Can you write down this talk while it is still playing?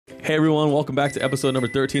Hey everyone, welcome back to episode number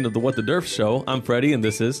 13 of the What the Derf Show. I'm Freddie and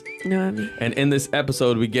this is Nohemi. And in this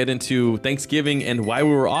episode we get into Thanksgiving and why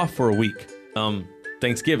we were off for a week.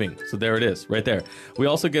 Thanksgiving. So there it is, right there. We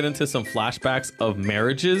also get into some flashbacks of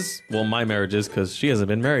marriages. Well, my marriages, because she hasn't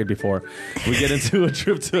been married before. We get into a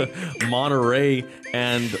trip to Monterey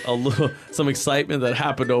and some excitement that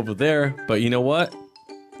happened over there. But you know what?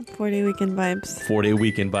 4-day weekend vibes. 4-day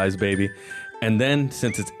weekend vibes, baby. And then,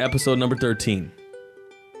 since it's episode number 13,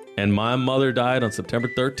 and my mother died on September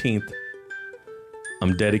 13th,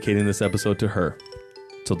 I'm dedicating this episode to her.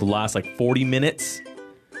 So the last 40 minutes,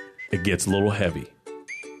 it gets a little heavy.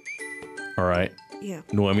 All right? Yeah.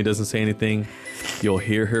 Nohemi doesn't say anything. You'll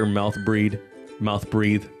hear her mouth breathe,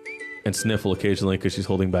 and sniffle occasionally because she's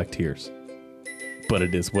holding back tears. But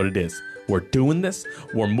it is what it is. We're doing this.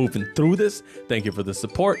 We're moving through this. Thank you for the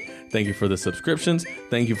support. Thank you for the subscriptions.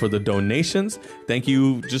 Thank you for the donations. Thank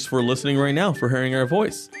you just for listening right now, for hearing our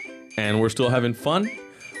voice. And we're still having fun.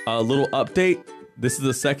 A little update. This is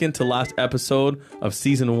the second to last episode of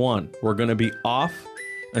season 1. We're going to be off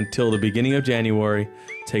until the beginning of January,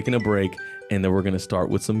 taking a break, and then we're going to start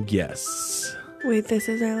with some guests. Wait, this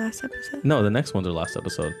is our last episode? No, the next one's our last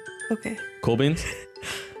episode. Okay. Cool beans?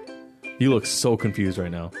 You look so confused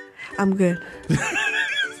right now. I'm good.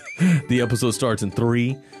 The episode starts in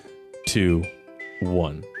 3, 2,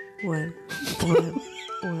 1. 1.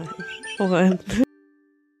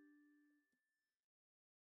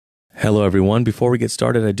 Hello, everyone. Before we get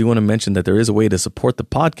started, I do want to mention that there is a way to support the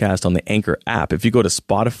podcast on the Anchor app. If you go to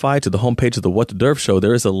Spotify, to the homepage of the What the Derf Show,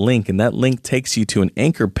 there is a link, and that link takes you to an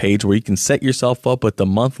Anchor page where you can set yourself up with the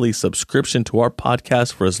monthly subscription to our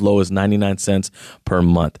podcast for as low as 99 cents per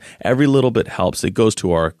month. Every little bit helps. It goes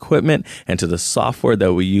to our equipment and to the software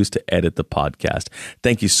that we use to edit the podcast.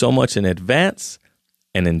 Thank you so much in advance,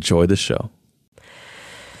 and enjoy the show.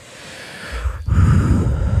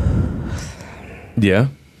 Yeah?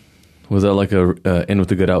 Was that like a in with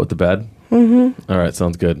the good, out with the bad? Mm-hmm. All right,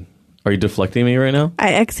 sounds good. Are you deflecting me right now?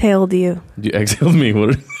 I exhaled you. You exhaled me?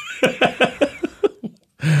 What? I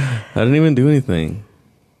didn't even do anything.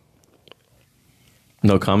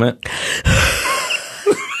 No comment?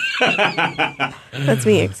 That's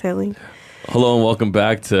me exhaling. Hello and welcome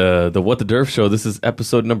back to the What the Derf Show. This is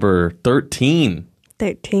episode number 13.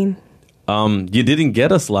 13. You didn't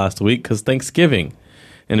get us last week because Thanksgiving.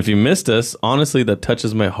 And if you missed us, honestly, that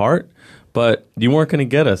touches my heart. But you weren't going to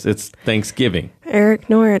get us. It's Thanksgiving. Eric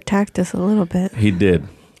Noor attacked us a little bit. He did.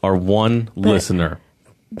 Our one listener.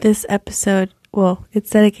 This episode, well,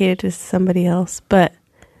 it's dedicated to somebody else, but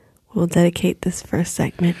we'll dedicate this first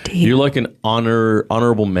segment to you. You're like an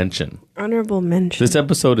honorable mention. Honorable mention. This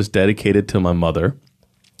episode is dedicated to my mother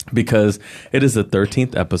because it is the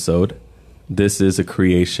 13th episode. This is a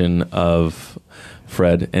creation of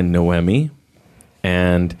Fred and Nohemi.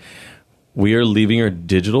 And we are leaving our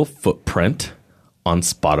digital footprint on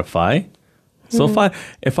Spotify. So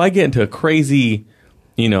if I get into a crazy,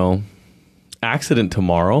 accident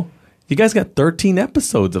tomorrow, you guys got 13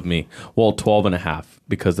 episodes of me. Well, 12 and a half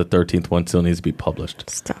because the 13th one still needs to be published.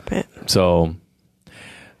 Stop it. So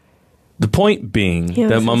the point being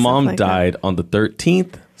that my mom died on the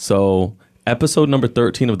 13th. So episode number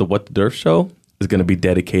 13 of the What the Derf Show is going to be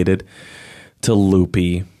dedicated to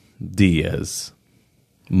Lupe Diaz.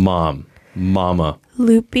 Mama.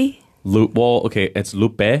 Loopy? Well, okay, it's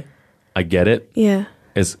Lupe. I get it. Yeah.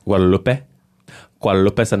 It's Guadalupe.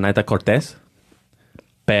 Guadalupe Zenaida Cortez.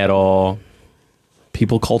 Pero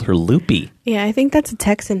people called her Lupe. Yeah, I think that's a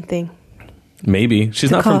Texan thing. Maybe.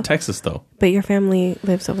 She's not from Texas, though. But your family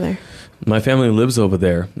lives over there. My family lives over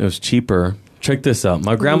there. It was cheaper. Check this out.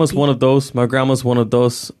 My grandma's one of those.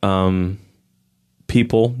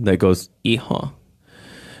 People that goes, "Hija,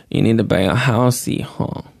 you need to buy a house,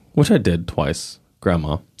 hija." Which I did twice,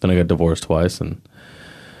 Grandma. Then I got divorced twice, and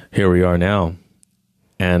here we are now.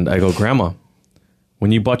 And I go, "Grandma,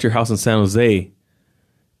 when you bought your house in San Jose,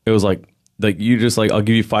 it was like you just I'll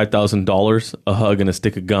give you $5,000, a hug, and a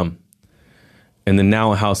stick of gum." And then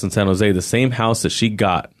now a house in San Jose, the same house that she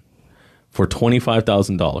got for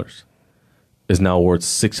 $25,000 is now worth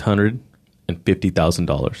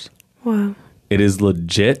 $650,000. Wow. It is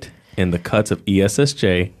legit in the cuts of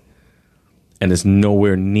ESSJ and is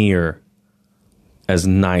nowhere near as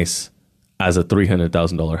nice as a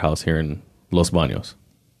 $300,000 house here in Los Baños.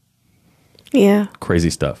 Yeah.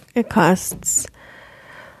 Crazy stuff. It costs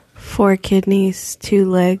 4 kidneys, 2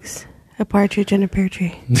 legs, A partridge in a pear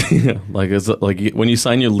tree. Yeah, like when you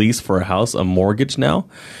sign your lease for a house, a mortgage now,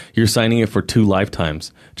 you're signing it for 2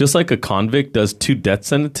 lifetimes. Just like a convict does 2 death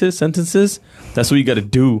sentences, that's what you got to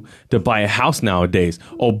do to buy a house nowadays.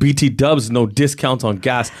 Oh, BT Dubs, no discounts on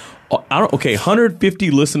gas. Okay,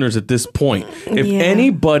 150 listeners at this point. If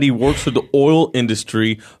anybody works for the oil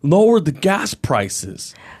industry, lower the gas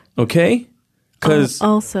prices. Okay? Because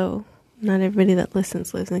also, not everybody that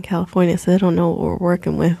listens lives in California, so they don't know what we're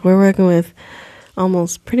working with. We're working with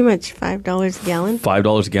almost pretty much $5 a gallon.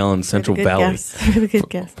 $5 a gallon Central Valley. For the good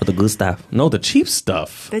gas. For the good stuff. No, the cheap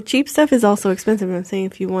stuff. The cheap stuff is also expensive. I'm saying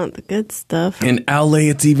if you want the good stuff. In LA,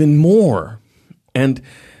 it's even more. And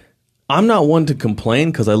I'm not one to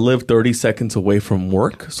complain because I live 30 seconds away from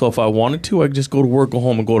work. So if I wanted to, I could just go to work, go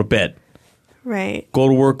home, and go to bed. Right. Go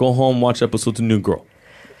to work, go home, watch episodes of New Girl.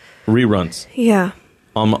 Reruns. Yeah.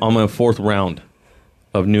 I'm in a 4th round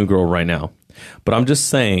of New Girl right now. But I'm just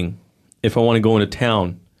saying, if I want to go into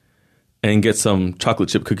town and get some chocolate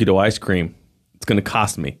chip cookie dough ice cream, it's going to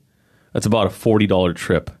cost me. That's about a $40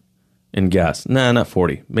 trip in gas. Nah, not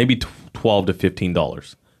 40. Maybe $12 to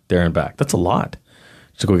 $15 there and back. That's a lot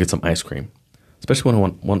to go get some ice cream, especially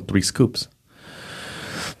when I want 3 scoops.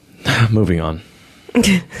 Moving on.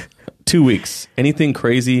 2 weeks. Anything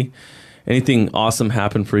crazy? Anything awesome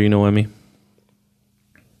happen for you, Nohemi?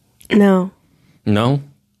 No. No?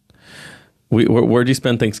 Where'd you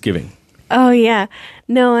spend Thanksgiving? Oh yeah.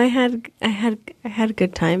 No, I had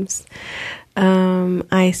good times.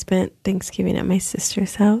 I spent Thanksgiving at my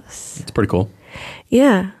sister's house. It's pretty cool.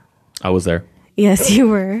 Yeah. I was there. Yes, you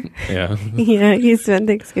were. Yeah. Yeah, you spent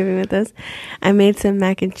Thanksgiving with us. I made some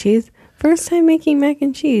mac and cheese. First time making mac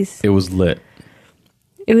and cheese. It was lit.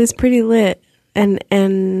 It was pretty lit.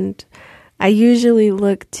 And I usually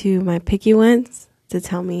look to my picky ones to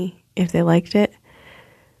tell me if they liked it.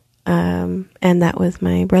 And that was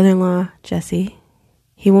my brother-in-law, Jesse.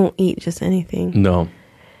 He won't eat just anything. No.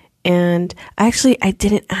 And actually, I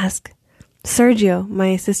didn't ask Sergio,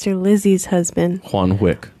 my sister Lizzie's husband. Juan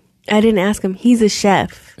Wick. I didn't ask him. He's a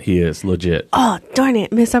chef. He is, legit. Oh, darn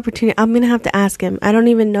it. Missed opportunity. I'm going to have to ask him. I don't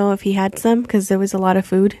even know if he had some because there was a lot of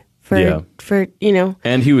food for, you know.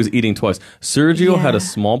 And he was eating twice. Sergio had a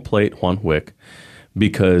small plate, Juan Wick,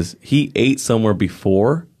 because he ate somewhere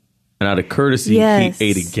before, and out of courtesy, he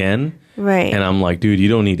ate again. Right. And I'm like, dude, you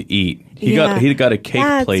don't need to eat. He got a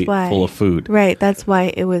cake plate full of food. Right. That's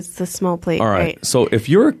why it was the small plate. All right. So if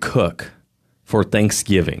you're a cook for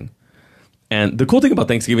Thanksgiving, and the cool thing about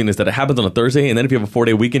Thanksgiving is that it happens on a Thursday, and then if you have a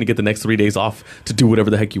 4-day weekend, you get the next 3 days off to do whatever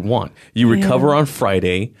the heck you want. You recover on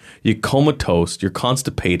Friday. You comatose. You're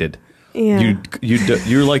constipated. Yeah.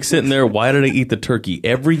 You're like sitting there, why did I eat the turkey?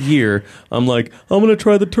 Every year, I'm like, I'm going to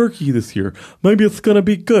try the turkey this year. Maybe it's going to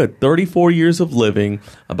be good. 34 years of living,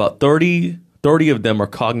 about 30 of them are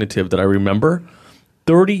cognitive that I remember.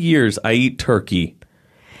 30 years I eat turkey.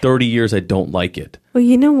 30 years I don't like it. Well,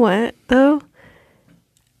 you know what, though?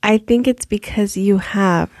 I think it's because you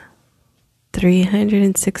have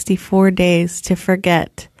 364 days to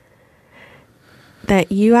forget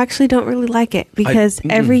that you actually don't really like it, because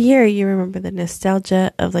every year you remember the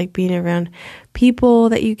nostalgia of like being around people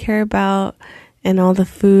that you care about and all the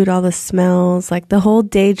food, all the smells, like the whole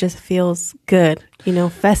day just feels good, you know,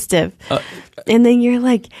 festive. And then you're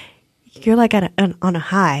like on a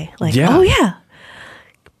high, like, oh yeah,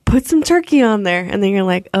 put some turkey on there. And then you're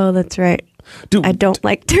like, oh, that's right. Dude, I don't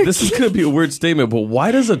like turkey. This is going to be a weird statement, but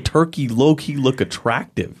why does a turkey low-key look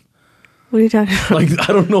attractive? What are you talking about? Like,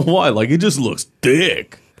 I don't know why. Like, it just looks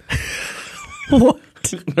thick. What?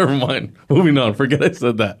 Never mind. Moving on. Forget I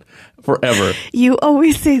said that. Forever. You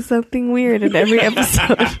always say something weird in every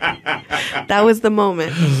episode. That was the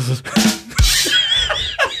moment.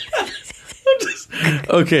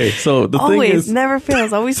 Okay, so the thing is... never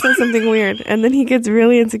fails. Always says something weird. And then he gets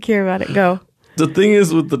really insecure about it. Go. The thing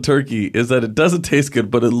is with the turkey is that it doesn't taste good,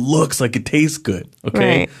 but it looks like it tastes good.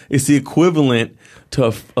 Okay? Right. It's the equivalent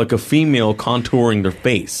to like a female contouring their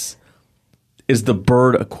face. Is the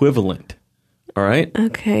bird equivalent. All right?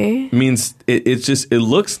 Okay. It means it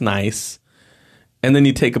looks nice, and then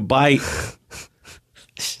you take a bite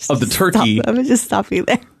of the turkey. I'm going to just stop you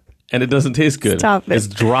there. And it doesn't taste good. Stop it. It's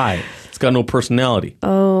dry. It's got no personality.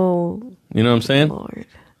 Oh. You know what I'm saying? Lord.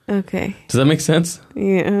 Okay. Does that make sense?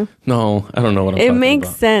 Yeah. No, I don't know what I'm talking about. It makes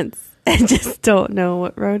sense. I just don't know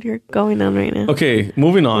what road you're going on right now. Okay,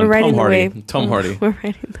 moving on. We're riding Tom Hardy. the wave. Tom Hardy. We're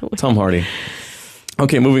riding the wave. Tom Hardy.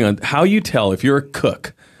 Okay, moving on. How you tell if you're a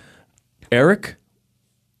cook. Eric,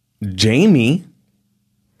 Jamie,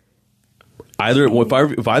 if either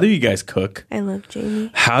of you guys cook. I love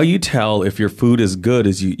Jamie. How you tell if your food is good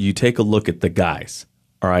is you take a look at the guys.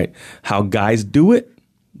 All right? How guys do it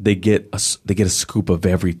they get a scoop of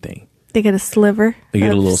everything. They get a sliver. They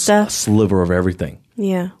get a little stuff. sliver of everything.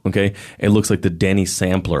 Yeah. Okay? It looks like the Denny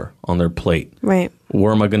sampler on their plate. Right.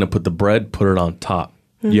 Where am I going to put the bread? Put it on top.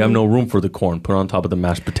 Mm-hmm. You have no room for the corn. Put it on top of the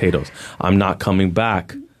mashed potatoes. I'm not coming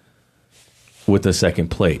back with a second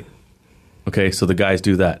plate. Okay? So the guys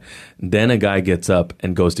do that. Then a guy gets up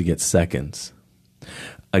and goes to get seconds.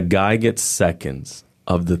 A guy gets seconds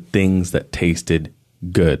of the things that tasted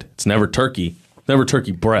good. It's never turkey. Never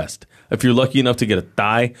turkey breast. If you're lucky enough to get a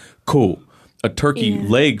thigh, cool. A turkey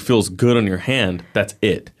leg feels good on your hand. That's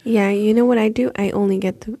it. Yeah, you know what I do? I only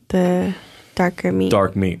get the darker meat.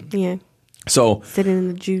 Dark meat. Yeah. So sitting in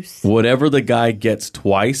the juice. Whatever the guy gets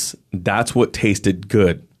twice, that's what tasted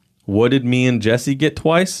good. What did me and Jesse get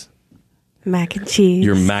twice? Mac and cheese.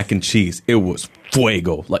 Your mac and cheese. It was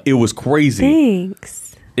fuego. Like, it was crazy.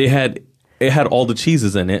 Thanks. It had all the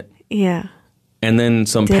cheeses in it. Yeah. And then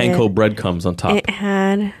some panko breadcrumbs on top. It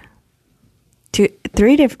had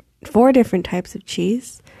 4 different types of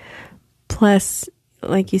cheese. Plus,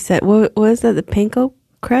 like you said, what was that? The panko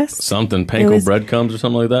crust? Something. Panko breadcrumbs or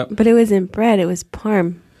something like that? But it was in bread. It was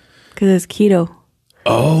parm. Because it was keto.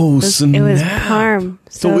 Oh, snap. It was parm.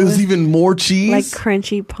 So it was even more cheese? Like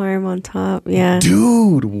crunchy parm on top. Yeah.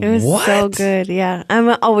 Dude, it was so good. Yeah.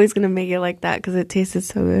 I'm always going to make it like that because it tasted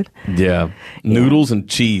so good. Yeah. Noodles and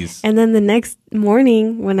cheese. And then the next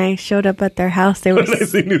morning when I showed up at their house, they were... What did I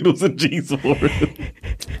say noodles and cheese for?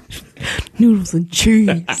 Noodles and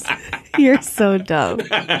cheese. You're so dumb.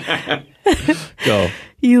 Go.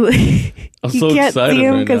 You so can't see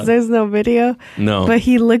him right because there's no video. No. But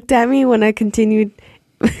he looked at me when I continued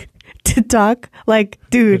to talk like,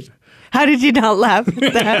 dude, how did you not laugh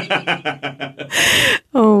at that?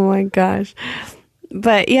 Oh my gosh.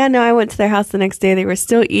 But yeah, no, I went to their house the next day. They were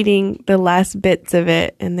still eating the last bits of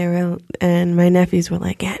it. And my nephews were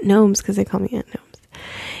like, Aunt Gnomes, because they call me Aunt Gnomes.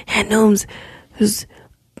 Aunt Gnomes, it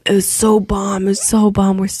was so bomb. It was so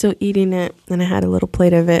bomb. We're still eating it. And I had a little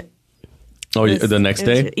plate of it. Oh, the next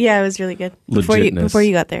day? Yeah, it was really good. Before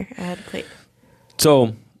you got there, I had a plate.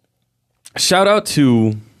 So, shout out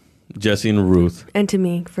to Jesse and Ruth. And to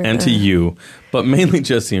me. To you. But mainly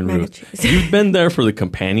Jesse and Ruth. You've been there for the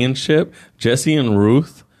companionship. Jesse and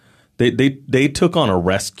Ruth, they took on a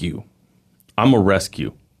rescue. I'm a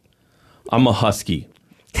rescue. I'm a husky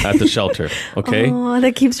at the shelter, okay? Oh,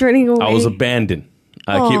 that keeps running away. I was abandoned.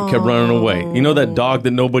 I kept running away. You know that dog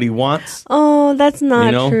that nobody wants? Oh, that's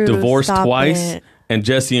not true. Divorced Stop twice. it. And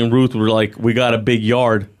Jesse and Ruth were like, we got a big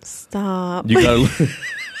yard. Stop. You gotta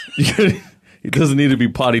he doesn't need to be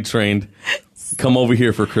potty trained. Come over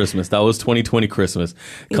here for Christmas. That was 2020 Christmas.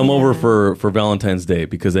 Come over for Valentine's Day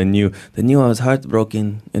because they knew I was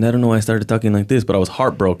heartbroken. And I don't know why I started talking like this, but I was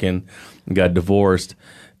heartbroken and got divorced.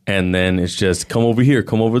 And then it's just come over here,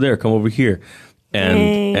 come over there, come over here.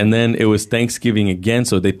 And then it was Thanksgiving again,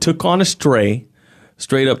 so they took on a stray,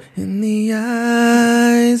 straight up in the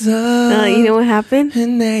eyes of you know what happened?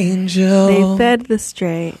 An angel. They fed the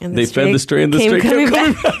stray, and the stray kept coming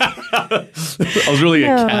back. I was really a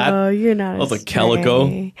cat. Oh, you're not. I was like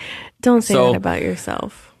calico. Don't say that about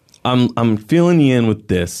yourself. I'm filling you in with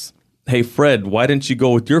this. Hey, Fred, why didn't you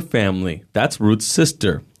go with your family? That's Ruth's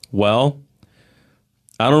sister. Well,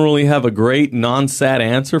 I don't really have a great non-sad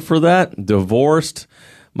answer for that. Divorced.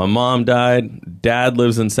 My mom died. Dad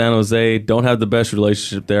lives in San Jose. Don't have the best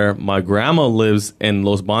relationship there. My grandma lives in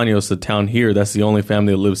Los Baños, the town here. That's the only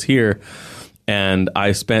family that lives here. And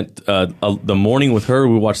I spent the morning with her.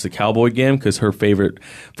 We watched the Cowboy game because her favorite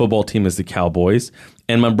football team is the Cowboys.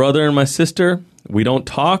 And my brother and my sister, we don't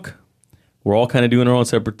talk. We're all kind of doing our own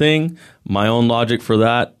separate thing. My own logic for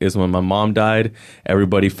that is when my mom died,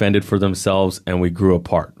 everybody fended for themselves and we grew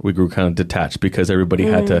apart. We grew kind of detached because everybody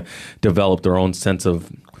had to develop their own sense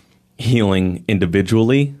of healing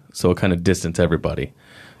individually. So it kind of distanced everybody,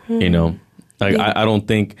 you know? Like, I don't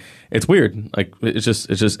think it's weird. Like,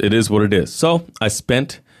 it is what it is. So I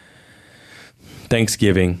spent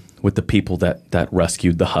Thanksgiving with the people that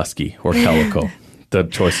rescued the husky or calico. The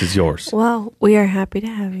choice is yours. Well, we are happy to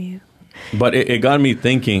have you. But it got me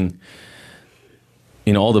thinking,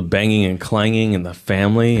 you know, all the banging and clanging and the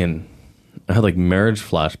family, and I had like marriage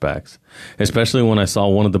flashbacks, especially when I saw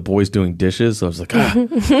one of the boys doing dishes. I was like,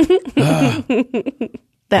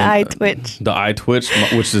 The eye twitch. The eye twitch,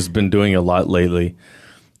 which has been doing a lot lately.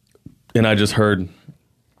 And I just heard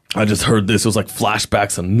this. It was like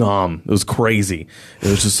flashbacks of Nam. It was crazy. It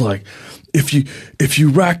was just like, if you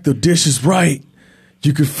rack the dishes right,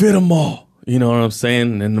 you could fit them all. You know what I'm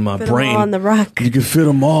saying? And in my brain, on the rock. You can fit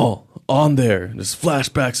them all on there. There's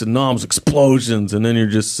flashbacks and noms, explosions, and then you're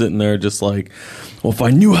just sitting there just like, well, if I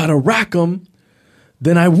knew how to rack them,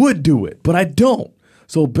 then I would do it, but I don't.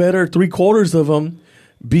 So better 3/4 of them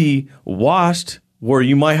be washed, where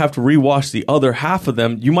you might have to rewash the other half of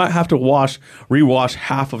them. You might have to rewash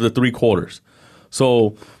half of the 3/4.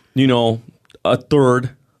 So, a third,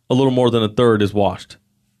 a little more than a third is washed.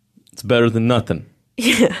 It's better than nothing.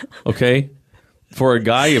 Yeah. Okay? For a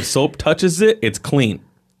guy, if soap touches it, it's clean.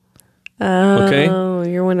 Oh, okay?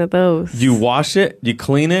 You're one of those. You wash it, you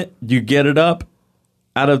clean it, you get it up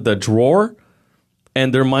out of the drawer,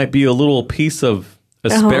 and there might be a little piece of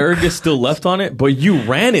asparagus still left on it, but you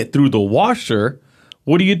ran it through the washer.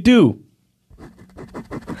 What do?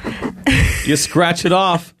 You scratch it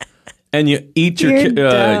off, and you eat your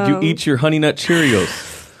Honey Nut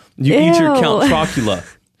Cheerios. You eat your Count Chocula.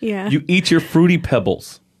 Yeah. You eat your Fruity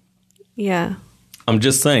Pebbles. Yeah. I'm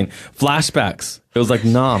just saying. Flashbacks. It was like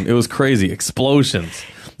Nom. It was crazy. Explosions.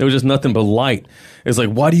 It was just nothing but light. It's like,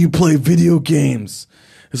 why do you play video games?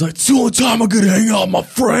 It's like, it's the only time I get to hang out with my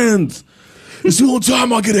friends. It's the only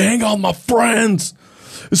time I get to hang out with my friends.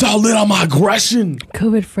 It's how I let out my aggression.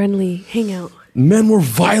 COVID-friendly hangout. Men were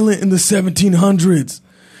violent in the 1700s.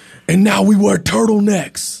 And now we wear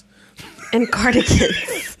turtlenecks. And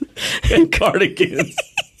cardigans. And cardigans.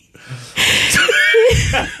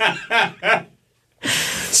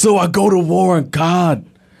 So I go to war on God.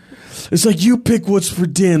 It's like, you pick what's for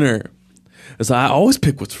dinner. It's like, I always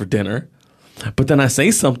pick what's for dinner. But then I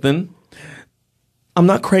say something. I'm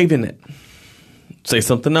not craving it. Say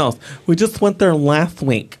something else. We just went there last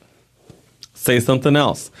week. Say something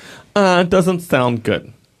else. It doesn't sound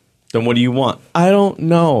good. Then what do you want? I don't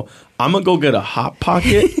know. I'm going to go get a Hot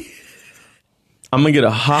Pocket. I'm going to get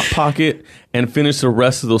a Hot Pocket and finish the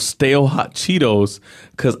rest of those stale hot Cheetos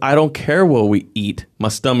because I don't care what we eat. My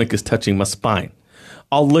stomach is touching my spine.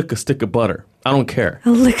 I'll lick a stick of butter. I don't care.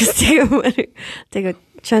 I'll lick a stick of butter. Take a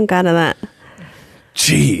chunk out of that.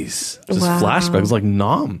 Jeez. Just flashbacks. It's like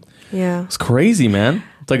Nom. Yeah. It's crazy, man.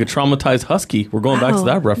 It's like a traumatized husky. We're going back to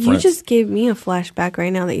that reference. You just gave me a flashback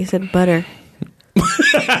right now that you said butter.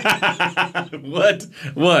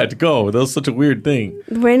 What? Go. That was such a weird thing.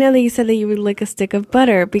 Right now that you said that you would lick a stick of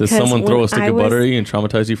butter. Because did someone throw a stick of butter at you and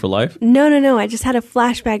traumatize you for life? No. I just had a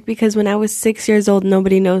flashback because when I was 6 years old,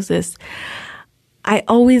 nobody knows this. I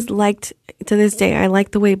always liked, to this day, I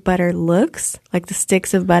like the way butter looks, like the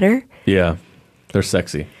sticks of butter. Yeah. They're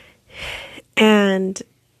sexy. And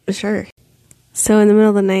sure. So in the middle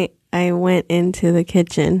of the night, I went into the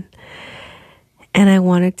kitchen and I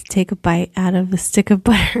wanted to take a bite out of the stick of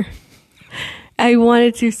butter. I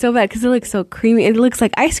wanted to so bad because it looks so creamy. It looks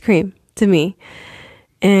like ice cream to me.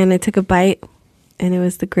 And I took a bite and it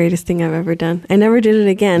was the greatest thing I've ever done. I never did it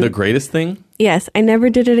again. The greatest thing? Yes, I never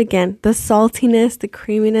did it again. The saltiness, the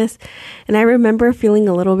creaminess. And I remember feeling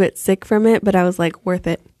a little bit sick from it, but I was like, worth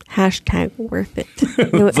it. Hashtag worth it.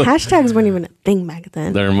 Hashtags weren't even a thing back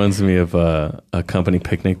then. That reminds me of a company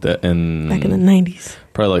picnic that back in the 90s.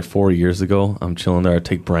 Probably like 4 years ago. I'm chilling there. I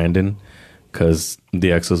take Brandon because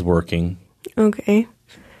the ex was working. Okay.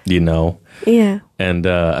 Yeah. And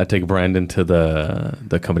I take Brandon to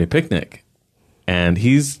the company picnic. And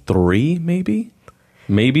he's 3, maybe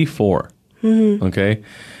 4. Mm-hmm. Okay.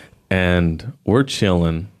 And we're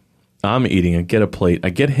chilling. I'm eating. I get a plate. I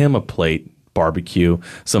get him a plate. Barbecue,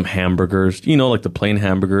 some hamburgers, like the plain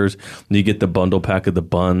hamburgers. You get the bundle pack of the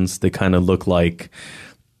buns. They kind of look like,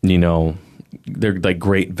 they're like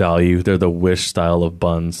great value. They're the Wish style of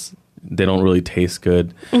buns. They don't really taste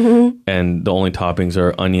good. Mm-hmm. And the only toppings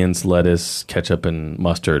are onions, lettuce, ketchup, and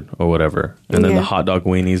mustard or whatever. And then the hot dog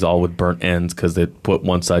weenies all with burnt ends because they put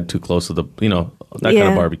one side too close to the, that kind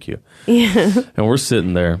of barbecue. Yeah. And we're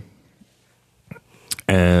sitting there.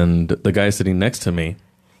 And the guy sitting next to me,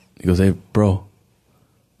 he goes, "Hey, bro." I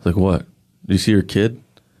was like, "What? Do you see your kid?"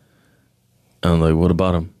 And I'm like, "What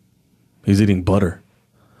about him?" "He's eating butter."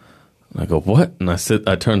 And I go, "What?" And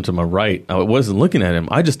I turned to my right. I wasn't looking at him.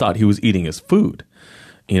 I just thought he was eating his food.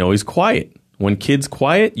 He's quiet. When kid's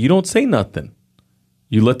quiet, you don't say nothing.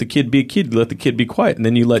 You let the kid be a kid. You let the kid be quiet, and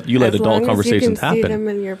then you let adult conversations happen. You can see them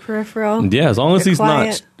in your peripheral. Yeah, as long as he's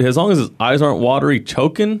quiet. As long as his eyes aren't watery,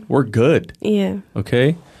 choking, we're good. Yeah.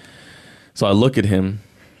 Okay. So I look at him.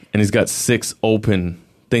 And he's got 6 open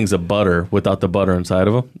things of butter without the butter inside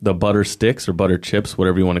of them. The butter sticks or butter chips,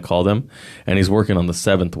 whatever you want to call them. And he's working on the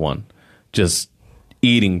 7th one, just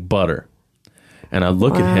eating butter. And I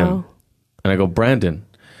look at him and I go, "Brandon,"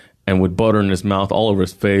 and with butter in his mouth, all over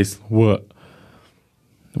his face, What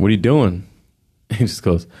are you doing?" He just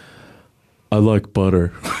goes, "I like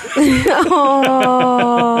butter."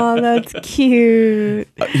 Oh, that's cute.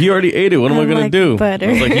 He already ate it. What am I going to do? Butter.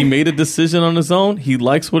 I was like, he made a decision on his own. He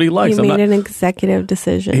likes what he likes. He made an executive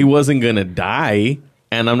decision. He wasn't going to die,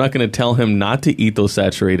 and I'm not going to tell him not to eat those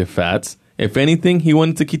saturated fats. If anything, he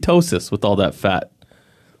went into ketosis with all that fat.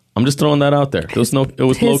 I'm just throwing that out there. It was low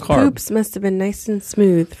carb. His poops must have been nice and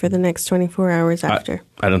smooth for the next 24 hours after.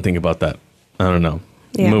 I don't think about that. I don't know.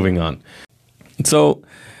 Yeah. Moving on. So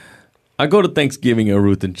I go to Thanksgiving at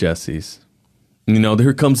Ruth and Jesse's. You know,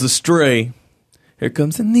 here comes the stray. Here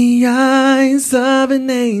comes in the eyes of an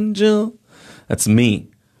angel. That's me.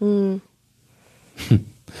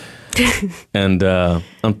 And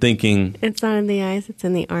I'm thinking... It's not in the eyes, it's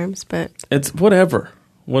in the arms, but... It's whatever.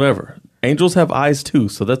 Angels have eyes too,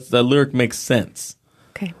 so that lyric makes sense.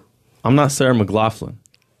 Okay. I'm not Sarah McLachlan.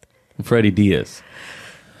 I'm Freddie Diaz.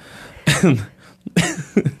 And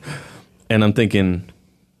I'm thinking,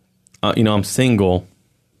 I'm single.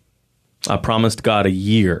 I promised God a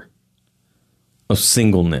year of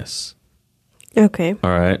singleness. Okay.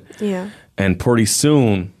 All right? Yeah. And pretty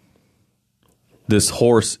soon, this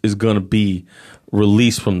horse is going to be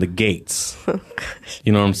released from the gates. Oh, gosh.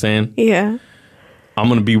 You know what I'm saying? Yeah. I'm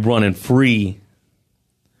going to be running free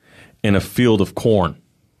in a field of corn.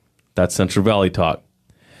 That's Central Valley talk.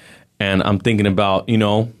 And I'm thinking about,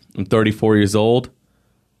 I'm 34 years old.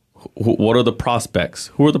 What are the prospects?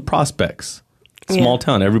 Who are the prospects? Small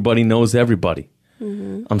town. Everybody knows everybody.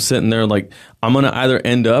 Mm-hmm. I'm sitting there like, I'm going to either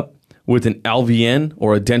end up with an LVN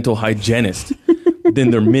or a dental hygienist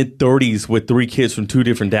in their mid-30s with 3 kids from 2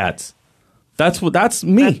 different dads. That's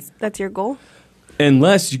me. That's your goal?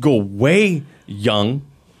 Unless you go way young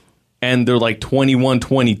and they're like 21,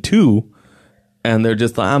 22 and they're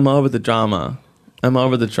just like, I'm over the drama. I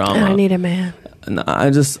need a man.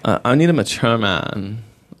 I need a mature man.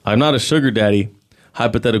 I'm not a sugar daddy.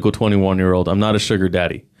 Hypothetical 21-year-old. I'm not a sugar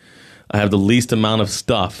daddy. I have the least amount of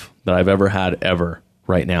stuff that I've ever had ever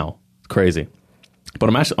right now. Crazy. But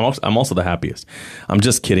I'm also the happiest. I'm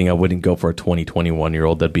just kidding. I wouldn't go for a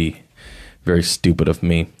 21-year-old. That'd be very stupid of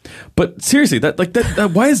me. But seriously,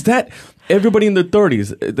 that why is that? Everybody in their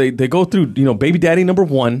 30s, they go through, baby daddy number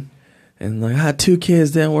 1, and like, I had 2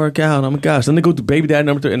 kids, didn't work out. Oh my gosh. Then they go through baby daddy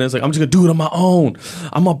number 3, and it's like, I'm just gonna do it on my own.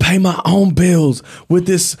 I'm gonna pay my own bills with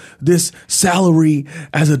this salary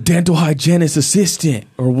as a dental hygienist assistant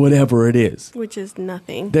or whatever it is. Which is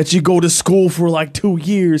nothing. That you go to school for like 2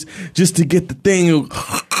 years just to get the thing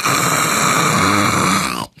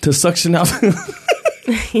to suction out.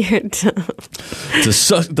 You're dumb. to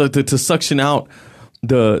suction out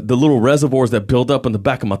the little reservoirs that build up in the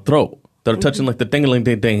back of my throat that are touching like the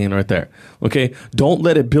ding-a-ling-ding-ding right there. Okay? Don't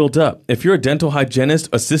let it build up. If you're a dental hygienist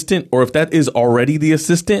assistant, or if that is already the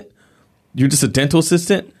assistant, you're just a dental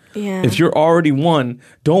assistant. Yeah. If you're already one,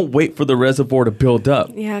 don't wait for the reservoir to build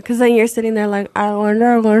up. Yeah, because then you're sitting there like, I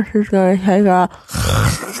wonder when she's going to take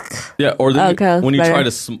off. Yeah, or then when you're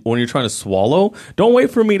trying to swallow, don't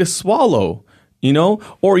wait for me to swallow.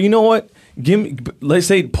 Or you know what? Let's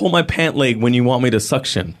say pull my pant leg when you want me to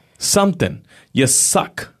suction something. You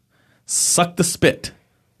suck the spit.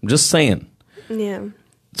 I'm just saying. Yeah.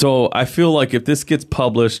 So I feel like if this gets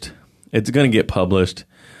published, it's gonna get published.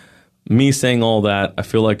 Me saying all that, I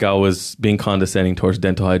feel like I was being condescending towards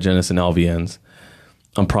dental hygienists and LVNs.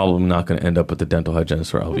 I'm probably not going to end up with the dental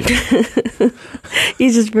hygienist or LVN.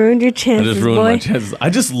 You just ruined your chances, I just ruined my chances. I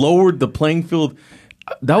just lowered the playing field.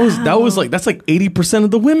 That's like 80%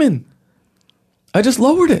 of the women. I just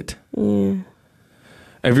lowered it. Yeah.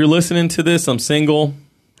 If you're listening to this, I'm single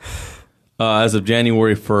as of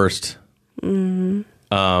January 1st. Mm-hmm.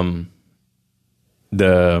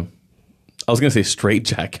 I was going to say straight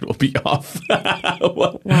jacket will be off.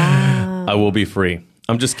 Wow. I will be free.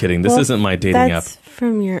 I'm just kidding. This isn't my dating app. That's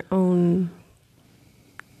from your own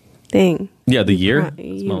thing. Yeah, the year?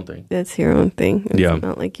 It's my own thing. That's your own thing. It's yeah.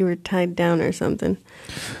 not like you were tied down or something.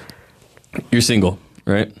 You're single,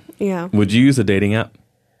 right? Yeah. Would you use a dating app?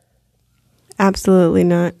 Absolutely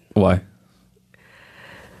not. Why?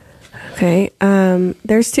 Okay.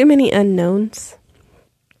 There's too many unknowns.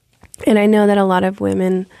 And I know that a lot of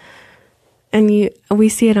women, and we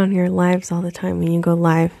see it on your lives all the time when you go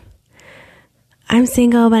live. I'm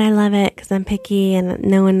single, but I love it because I'm picky and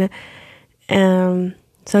no one.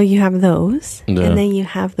 So you have those, and then you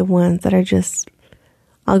have the ones that are just,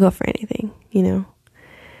 I'll go for anything,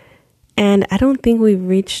 And I don't think we've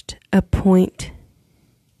reached a point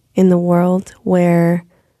in the world where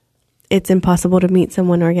it's impossible to meet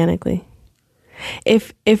someone organically.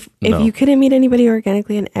 If you couldn't meet anybody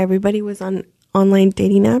organically and everybody was on online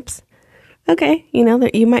dating apps, okay,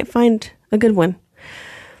 that you might find a good one.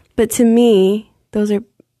 But to me, those are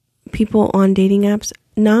people on dating apps.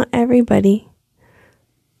 Not everybody,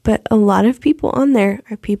 but a lot of people on there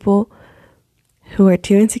are people who are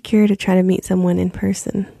too insecure to try to meet someone in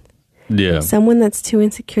person. Yeah. Someone that's too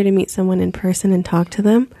insecure to meet someone in person and talk to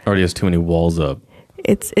them already has too many walls up.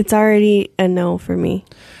 it's already a no for me.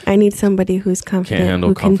 I need somebody who's confident, Can't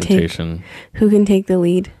handle confrontation, who can take the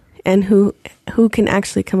lead, and who can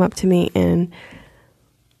actually come up to me and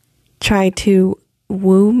try to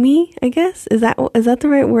woo me, I guess. Is that the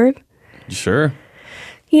right word? Sure.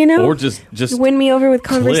 You know, or just win me over with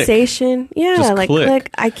conversation. Click. Yeah, just like click.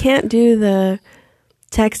 I can't do the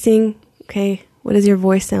texting. Okay, what does your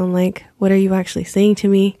voice sound like? What are you actually saying to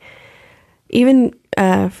me? Even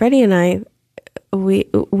Freddie and I,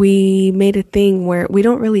 we made a thing where we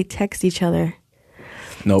don't really text each other.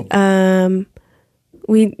 Nope.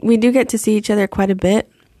 We do get to see each other quite a bit.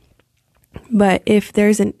 But if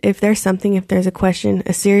there's a question,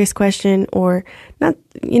 a serious question, or not,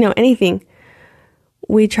 anything,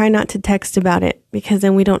 we try not to text about it, because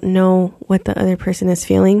then we don't know what the other person is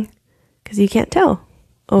feeling, because you can't tell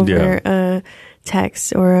over a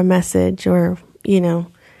text or a message, or,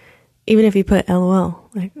 even if you put LOL,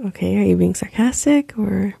 like, okay, are you being sarcastic,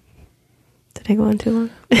 or did I go on too long?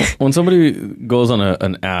 When somebody goes on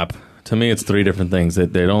an app, to me, it's three different things.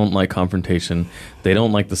 That they don't like confrontation, they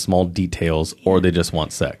don't like the small details, or they just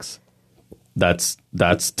want sex. That's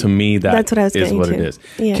to me, that's what I was is what to. It is.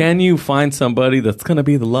 Yeah. Can you find somebody that's going to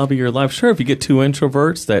be the love of your life? Sure, if you get two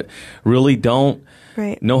introverts that really don't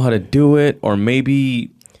know how to do it, or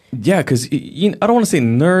maybe, because I don't want to say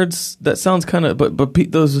nerds. That sounds kind of, but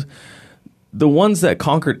those, the ones that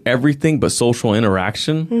conquered everything but social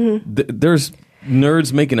interaction. There's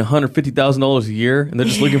nerds making $150,000 a year, and they're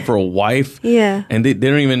just looking for a wife. Yeah, and they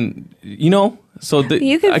don't even, So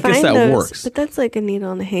you can I find guess that those, works. but that's like a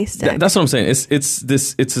needle in a haystack. That's what I'm saying.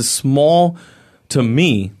 It's a small, to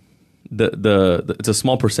me, it's a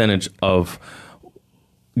small percentage of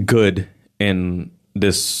good in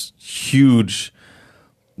this huge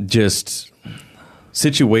just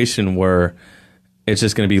situation where it's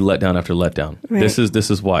just going to be letdown after letdown. Right. This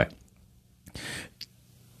is why.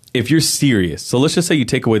 If you're serious, so let's just say you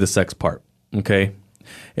take away the sex part, okay?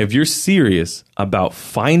 If you're serious about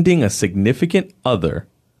finding a significant other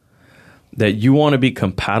that you want to be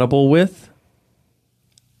compatible with,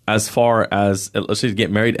 as far as, let's say,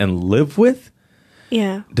 get married and live with,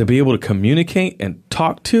 to be able to communicate and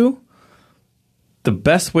talk to, the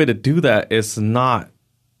best way to do that is not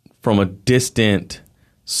from a distant,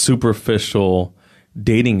 superficial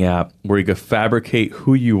dating app where you could fabricate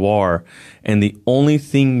who you are, and the only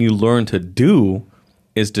thing you learn to do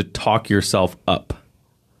is to talk yourself up.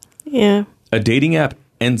 Yeah. A dating app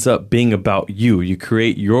ends up being about you. You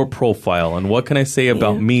create your profile, and what can I say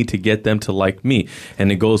about me to get them to like me?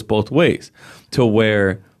 And it goes both ways, to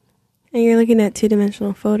where, and you're looking at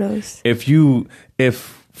two-dimensional photos.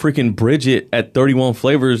 If freaking Bridget at 31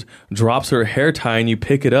 Flavors drops her hair tie and you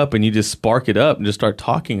pick it up and you just spark it up and just start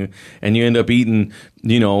talking, and you end up eating,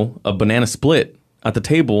 a banana split at the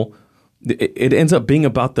table, it ends up being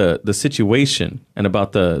about the situation and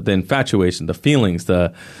about the infatuation, the feelings,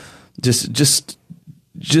 the just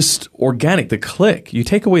organic, the click. You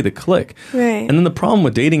take away the click. Right. And then the problem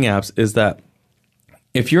with dating apps is that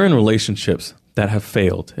if you're in relationships that have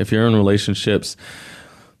failed, if you're in relationships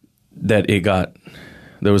that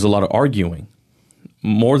there was a lot of arguing,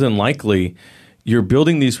 more than likely you're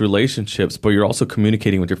building these relationships, but you're also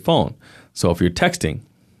communicating with your phone. So if you're texting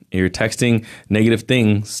negative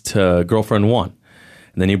things to girlfriend 1,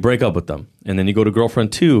 and then you break up with them, and then you go to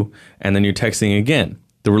girlfriend 2, and then you're texting again.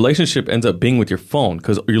 The relationship ends up being with your phone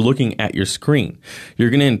because you're looking at your screen.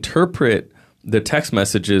 You're going to interpret the text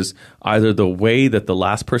messages either the way that the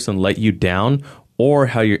last person let you down, or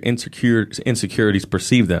how your insecurities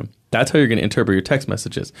perceive them. That's how you're going to interpret your text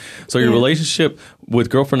messages. So your relationship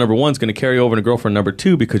with girlfriend number 1 is going to carry over to girlfriend number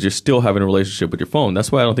 2 because you're still having a relationship with your phone.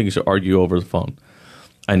 That's why I don't think you should argue over the phone.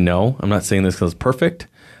 I know, I'm not saying this because it's perfect.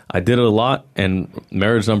 I did it a lot in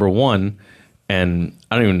marriage number 1, and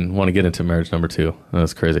I don't even want to get into marriage number 2.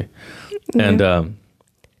 That's crazy. Mm-hmm.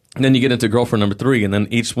 And then you get into girlfriend number 3, and then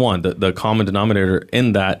each one, the common denominator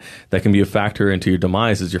in that can be a factor into your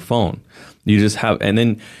demise is your phone. You just have, and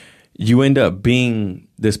then you end up being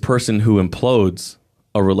this person who implodes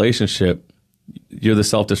a relationship. You're the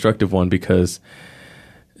self-destructive one because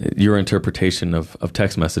your interpretation of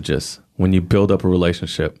text messages when you build up a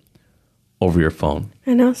relationship over your phone.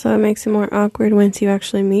 And also it makes it more awkward once you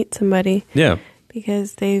actually meet somebody. Yeah.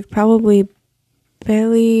 Because they've probably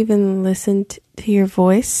barely even listened to your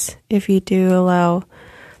voice if you do allow,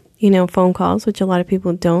 phone calls, which a lot of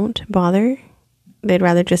people don't bother. They'd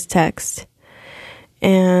rather just text.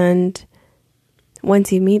 And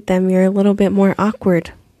once you meet them, you're a little bit more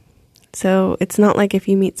awkward. So it's not like if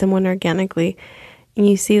you meet someone organically and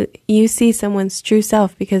you see someone's true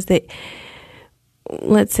self, because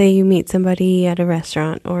let's say you meet somebody at a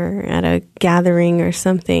restaurant or at a gathering or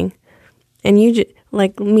something, and you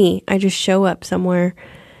like me, I just show up somewhere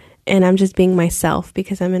and I'm just being myself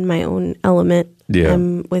because I'm in my own element. Yeah.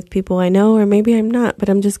 I'm with people I know, or maybe I'm not, but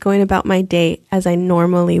I'm just going about my day as I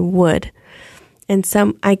normally would. And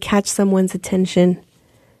I catch someone's attention,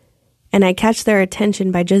 and I catch their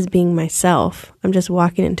attention by just being myself. I'm just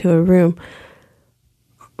walking into a room.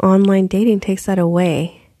 Online dating takes that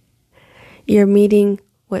away. You're meeting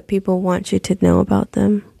what people want you to know about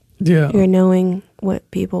them. Yeah. You're knowing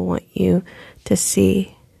what people want you to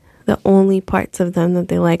see. The only parts of them that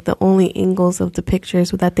they like, the only angles of the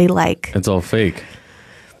pictures that they like. It's all fake.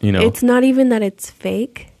 You know, it's not even that it's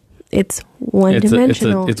fake. It's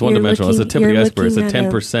one-dimensional. It's one-dimensional. It's a tip of the iceberg. It's a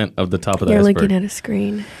 10% of the top of the iceberg. You're looking at a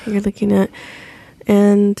screen. You're looking at,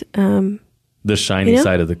 and the shiny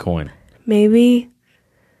side of the coin. Maybe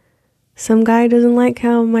some guy doesn't like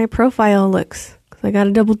how my profile looks because I got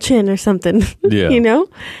a double chin or something. Yeah. You know,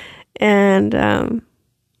 and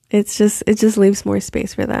it just leaves more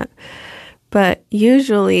space for that. But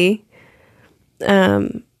usually,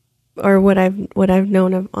 or what I've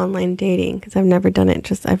known of online dating, because I've never done it,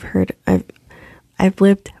 just I've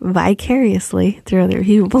lived vicariously through other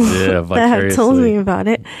people that have told me about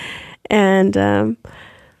it, and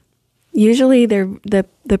usually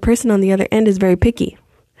the person on the other end is very picky.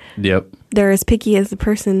 Yep, they're as picky as the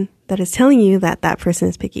person that is telling you that person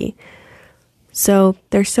is picky. So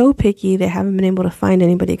they're so picky they haven't been able to find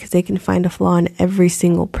anybody because they can find a flaw in every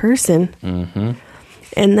single person. Mm-hmm.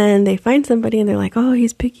 And then they find somebody and they're like, oh,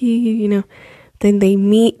 he's picky, you know. Then they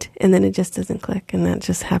meet and then it just doesn't click. And that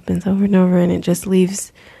just happens over and over. And it just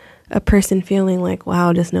leaves a person feeling like,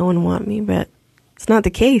 wow, does no one want me? But it's not the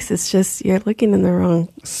case. It's just you're looking in the wrong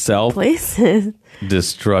places.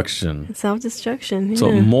 Destruction. Self-destruction. Yeah.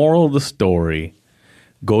 So moral of the story,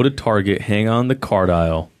 go to Target, hang on the card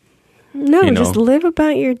aisle. No, just live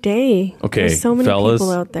about your day. Okay, there's so many fellas,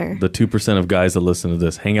 people out there. The 2% of guys that listen to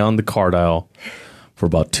this, hang on the card aisle for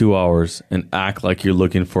about 2 hours and act like you're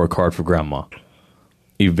looking for a card for grandma.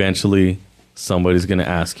 Eventually, somebody's going to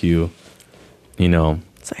ask you, reach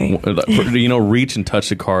and touch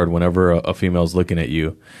the card whenever a female's looking at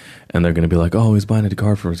you. And they're going to be like, oh, he's buying a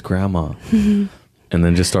card for his grandma. And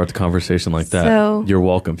then just start the conversation like that. So, you're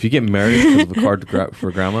welcome. If you get married because of a card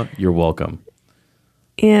for grandma, you're welcome.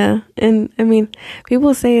 Yeah. And I mean,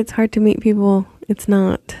 people say it's hard to meet people. It's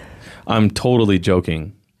not. I'm totally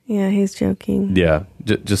joking. Yeah, he's joking. Yeah,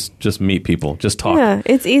 just meet people. Just talk. Yeah,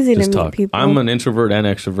 it's easy to meet people. I'm an introvert and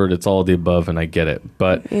extrovert. It's all of the above, and I get it.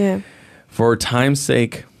 But for time's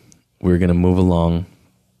sake, we're going to move along.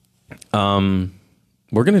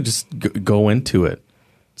 We're going to just go into it.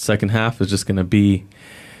 Second half is just going to be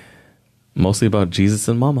mostly about Jesus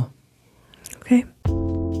and Mama. Okay.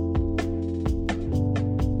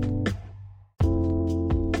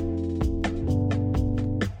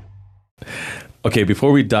 Okay,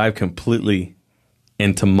 before we dive completely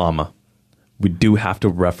into Mama, we do have to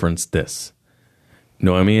reference this.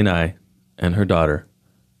 Nohemi and I and her daughter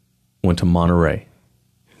went to Monterey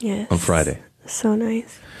on Friday. So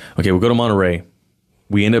nice. Okay, we go to Monterey.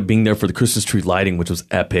 We end up being there for the Christmas tree lighting, which was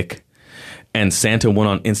epic. And Santa went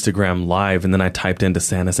on Instagram Live, and then I typed into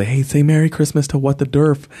Santa, say Merry Christmas to What the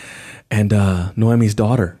Derf and Nohemi's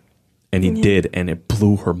daughter. And he did, and it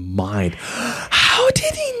blew her mind. How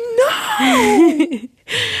did he know?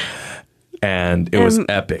 And it was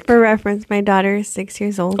epic. For reference, my daughter is 6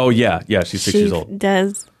 years old. Oh, yeah, she's 6 years old. She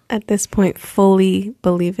does, at this point, fully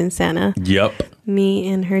believe in Santa. Yep. Me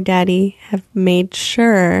and her daddy have made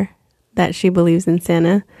sure that she believes in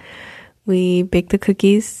Santa. We bake the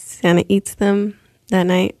cookies. Santa eats them that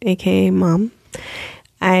night, a.k.a. Mom.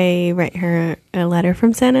 I write her a letter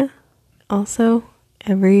from Santa also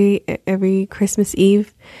every Christmas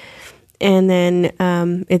Eve. And then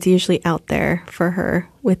it's usually out there for her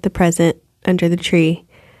with the present under the tree.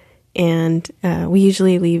 And we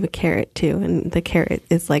usually leave a carrot too. And the carrot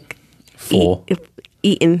is like full.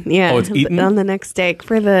 Eaten. Yeah. Oh, it's eaten? On the next day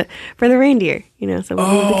for the reindeer, So we leave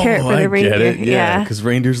the carrot for the reindeer. Get it. Yeah. Because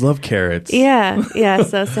reindeers love carrots. Yeah. Yeah.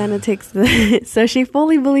 So Santa takes so she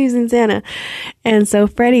fully believes in Santa. And so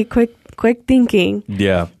Freddie, quick thinking.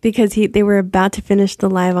 Yeah. Because they were about to finish the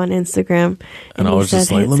live on Instagram. And I was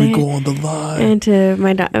just like, let me go on the live. And to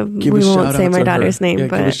my daughter, we won't say my daughter's name,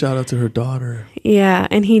 but give a shout out to her daughter. Yeah.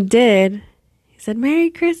 And he did. He said, Merry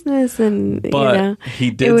Christmas. And, but he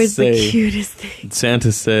did it was say, the cutest thing.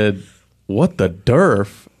 Santa said, what the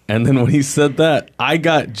derf? And then when he said that, I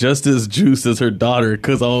got just as juiced as her daughter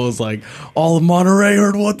because I was like, all of Monterey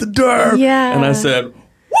heard what the derf. Yeah. And I said,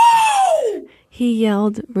 whoa! He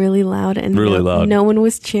yelled really loud, and Really loud. no one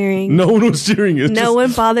was cheering. No one was cheering. It's No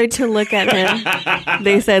one bothered to look at him.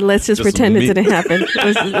 They said, let's just pretend it didn't happen.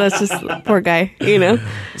 Let's just, poor guy, you know?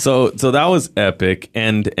 So that was epic.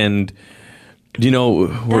 And you know,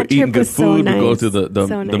 we're That eating trip good was so food. We go nice. to the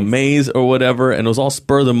So the nice. maze or whatever. And it was all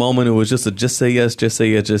spur of the moment. It was just a just say yes, just say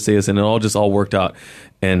yes, just say yes. And it all worked out.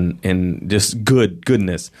 And just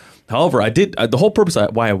goodness. However, the whole purpose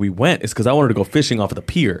of why we went is because I wanted to go fishing off of the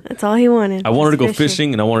pier. That's all he wanted. I wanted to go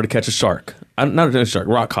fishing and I wanted to catch a shark. Not a shark,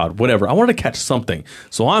 rock cod, whatever. I wanted to catch something.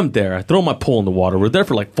 So I'm there. I throw my pole in the water. We're there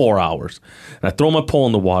for like 4 hours. And I throw my pole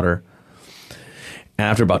in the water. And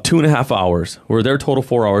after about 2.5 hours, we're there total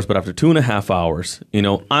 4 hours, but after 2.5 hours, you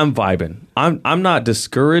know, I'm vibing. I'm not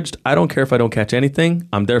discouraged. I don't care if I don't catch anything.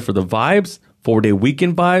 I'm there for the vibes, 4-day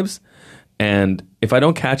weekend vibes. And if I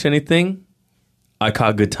don't catch anything, I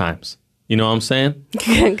caught good times. You know what I'm saying?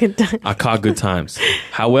 Good time. I caught good times.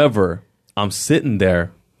 However, I'm sitting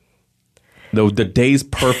there. The day's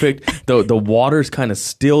perfect. The water's kind of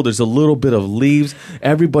still. There's a little bit of leaves.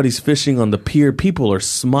 Everybody's fishing on the pier. People are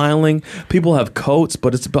smiling. People have coats,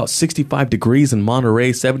 but it's about 65 degrees in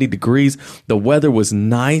Monterey, 70 degrees. The weather was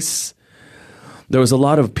nice. There was a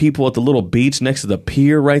lot of people at the little beach next to the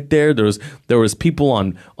pier right there. There was people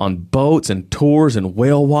on boats and tours and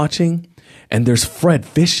whale watching. And there's Fred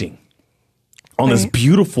fishing on this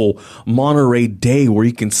beautiful Monterey day where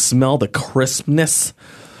you can smell the crispness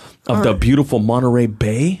of the beautiful Monterey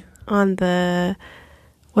Bay. On the,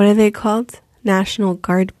 what are they called? National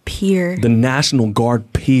Guard Pier. The National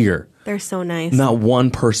Guard Pier. They're so nice. Not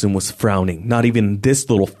one person was frowning. Not even this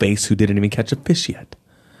little face who didn't even catch a fish yet.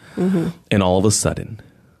 Mm-hmm. And all of a sudden,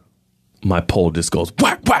 my pole just goes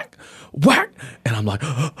whack, whack, whack. And I'm like,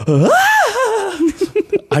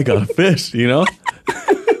 I got a fish, you know?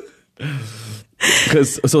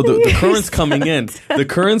 Because the current's coming in. The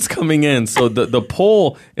current's coming in. So the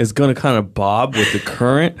pole is going to kind of bob with the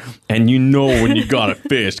current. And you know when you got a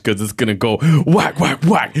fish because it's going to go whack, whack,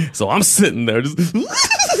 whack. So I'm sitting there.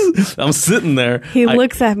 I'm sitting there. He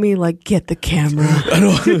looks at me like, get the camera. I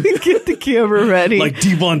know. Get the camera ready. Like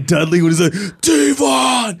Devon Dudley when he's like,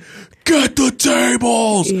 Devon, get the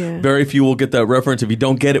tables. Yeah. Very few will get that reference. If you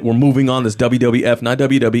don't get it, we're moving on. This WWF, not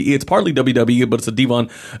WWE. It's partly WWE, but it's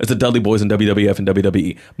the Dudley Boys in WWF and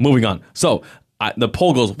WWE. Moving on. So the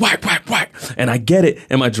pole goes whack, whack, whack. And I get it.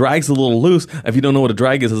 And my drag's a little loose. If you don't know what a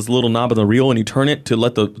drag is, it's a little knob on the reel and you turn it to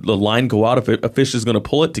let the line go out if a fish is going to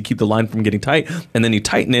pull it to keep the line from getting tight. And then you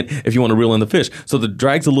tighten it if you want to reel in the fish. So the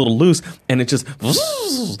drag's a little loose and it just,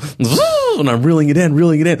 and I'm reeling it in.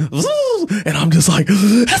 And I'm just like,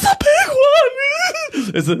 it's a big one.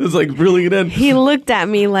 It's like reeling it in. He looked at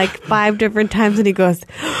me like 5 different times and he goes,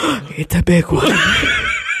 it's a big one.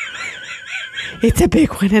 It's a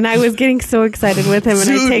big one. And I was getting so excited with him. And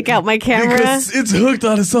I take out my camera. Because it's hooked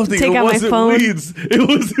onto something. Take out my phone. Weeds. It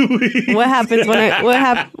wasn't weeds. What happens when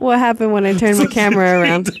what happened when I turn my camera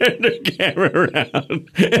around? Turn the camera around.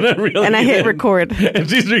 And I hit record. And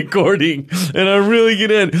she's recording. And I really get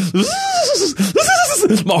in.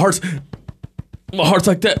 My heart's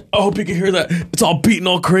like that. I hope you can hear that. It's all beating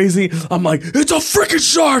all crazy. I'm like, it's a freaking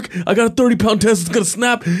shark. I got a 30-pound test. It's going to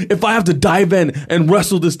snap. If I have to dive in and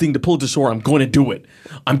wrestle this thing to pull it to shore, I'm going to do it.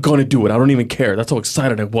 I don't even care. That's how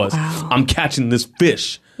excited I was. Wow. I'm catching this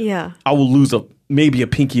fish. Yeah. I will lose maybe a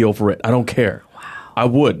pinky over it. I don't care. Wow. I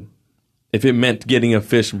would. If it meant getting a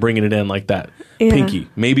fish and bringing it in like that. Yeah. Pinky.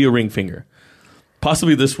 Maybe a ring finger.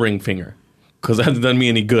 Possibly this ring finger. Because it hasn't done me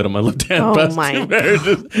any good on my left hand. Oh my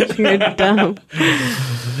God. You're dumb.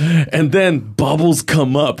 And then bubbles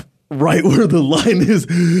come up right where the line is.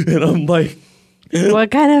 And I'm like,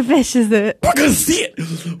 what kind of fish is it? We're going to see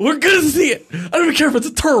it. I don't even care if it's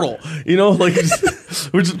a turtle. You know, like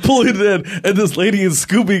we're just pulling it in. And this lady in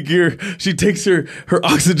Scooby gear, she takes her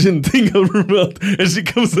oxygen thing out of her mouth. And she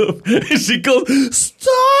comes up and she goes,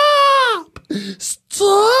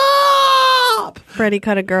 stop. Freddie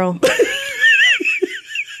caught a girl.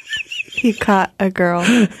 He caught a girl.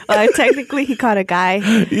 Technically, he caught a guy.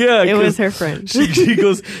 Yeah. It was her friend. She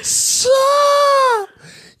goes, stop!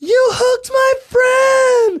 You hooked my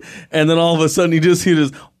friend! And then all of a sudden, you just hear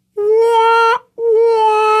this, wah,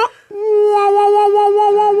 wah, wah, wah, wah, wah,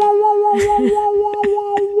 wah, wah, wah, wah, wah,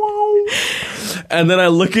 wah, wah. And then I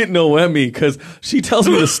look at Nohemi because she tells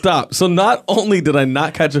me to stop. So not only did I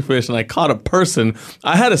not catch a fish and I caught a person,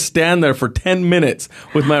 I had to stand there for 10 minutes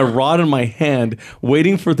with my rod in my hand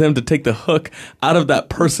waiting for them to take the hook out of that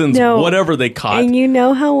person's whatever they caught. And you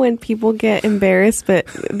know how when people get embarrassed, but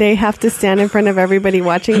they have to stand in front of everybody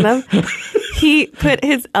watching them? He put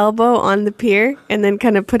his elbow on the pier and then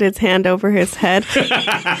kind of put his hand over his head,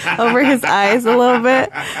 over his eyes a little bit.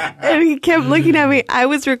 And he kept looking at me. I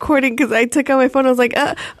was recording because I took out my phone. I was like,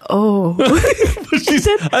 oh.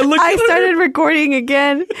 I started recording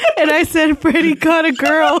again. And I said, Freddie caught a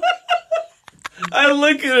girl. I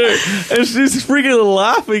look at her and she's freaking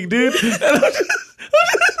laughing, dude. And I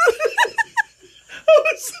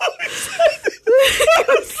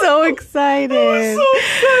was so excited.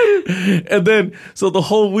 And then, so the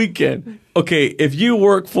whole weekend, okay, if you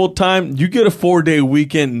work full time, you get a 4-day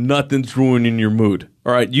weekend, nothing's ruining your mood.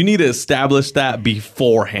 All right, you need to establish that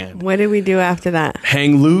beforehand. What did we do after that?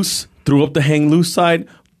 Hang loose, threw up the hang loose side,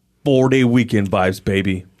 4-day weekend vibes,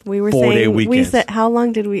 baby. We were 4-day saying, weekends. we said, how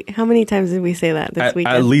many times did we say that this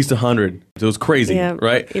weekend? At least 100. It was crazy,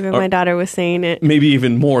 right? Even my daughter was saying it. Maybe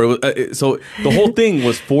even more. It was, so the whole thing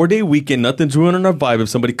was 4-day weekend, nothing's ruining our vibe. If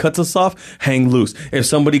somebody cuts us off, hang loose. If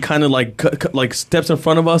somebody kind of like steps in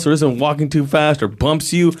front of us or isn't walking too fast or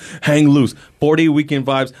bumps you, hang loose. 4-day weekend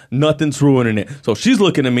vibes, nothing's ruining it. So she's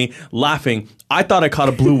looking at me, laughing. I thought I caught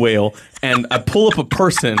a blue whale, and I pull up a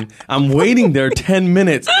person. I'm waiting there 10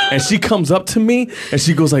 minutes, and she comes up to me, and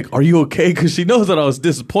she goes like, "Are you okay?" Because she knows that I was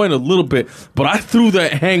disappointed a little bit, but I threw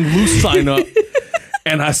that hang loose sign up,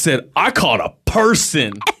 and I said, "I caught a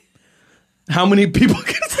person." How many people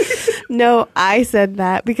can say? No, I said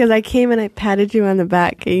that because I came and I patted you on the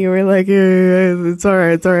back, and you were like, yeah, "It's all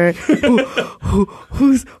right, it's all right."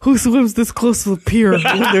 Who swims this close to the pier when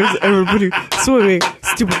there's everybody swimming?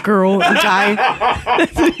 Stupid girl and guy.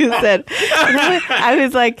 That's what you said. And I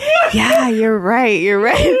was like, "Yeah, you're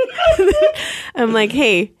right." I'm like,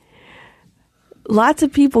 "Hey, lots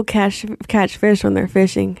of people catch fish when they're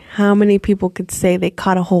fishing. How many people could say they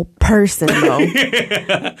caught a whole person though?"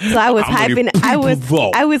 So I was hyping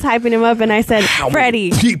him up, and I said,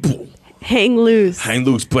 "Freddie, people, hang loose,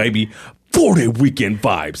 baby." 4-day weekend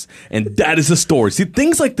vibes. And that is the story. See,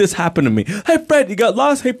 things like this happen to me. Hey, Fred, you got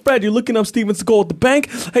lost? Hey, Fred, you're looking up Steven's goal at the bank?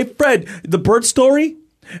 Hey, Fred, the bird story?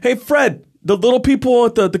 Hey, Fred, the little people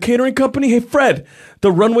at the catering company? Hey, Fred, the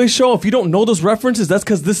runway show? If you don't know those references, that's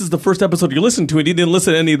because this is the first episode you're listening to, and you didn't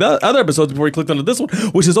listen to any of the other episodes before you clicked onto this one,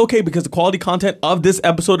 which is okay because the quality content of this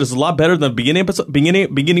episode is a lot better than the beginning episode.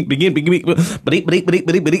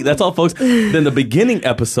 That's all, folks. Than the beginning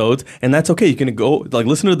episodes, and that's okay. You can go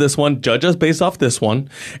listen to this one, judge us based off this one,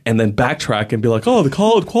 and then backtrack and be like, "Oh, the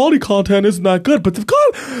quality content isn't that good," but they've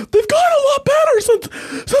got a lot better since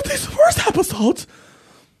these first episodes.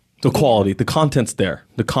 The quality, the content's there.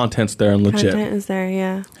 The content's there and legit. Content is there,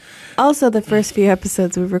 yeah. Also, the first few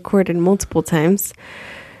episodes we recorded multiple times.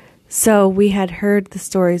 So we had heard the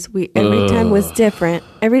stories. Every time was different.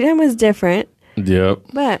 Yep.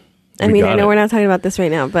 But, I know we're not talking about this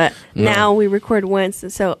right now, but now we record once.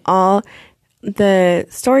 So all the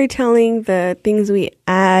storytelling, the things we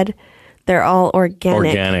add, they're all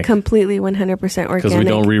organic. Completely 100% organic. Because we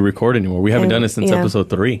don't re-record anymore. We haven't done it since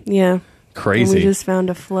episode 3. Yeah. Crazy. And we just found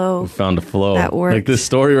a flow. That works. Like this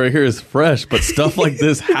story right here is fresh, but stuff like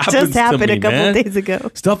this happens just happened to me, a couple days ago.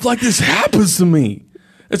 Stuff like this happens to me.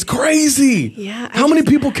 It's crazy. Yeah. How many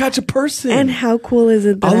people catch a person? And how cool is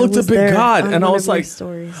it that I looked up at God and I was like,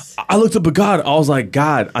 I looked up at God. I was like,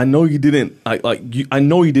 God, I know you didn't I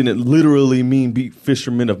know you didn't literally mean be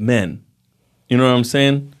fishermen of men. You know what I'm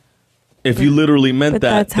saying? If you literally meant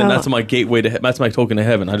that, then that's my gateway to that's my token to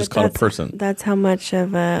heaven. I just caught a person. That's how much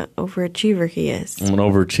of a overachiever he is. I'm an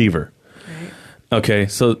overachiever. Right. Okay,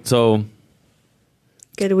 so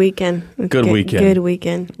good weekend. Good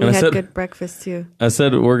weekend. We had good breakfast too. I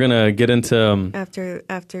said we're gonna get into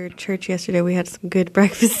after church yesterday. We had some good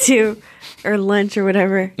breakfast too, or lunch or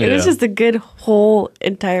whatever. It was just a good whole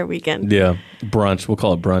entire weekend. Yeah, brunch. We'll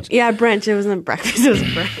call it brunch. Yeah, brunch. It wasn't breakfast. It was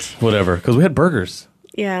brunch. Whatever, because we had burgers.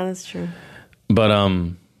 Yeah, that's true. But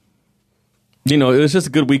it was just a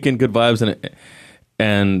good weekend, good vibes,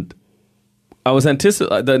 and I was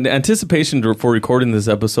the anticipation for recording this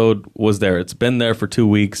episode was there. It's been there for 2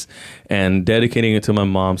 weeks, and dedicating it to my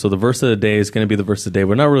mom. So the verse of the day is going to be the verse of the day.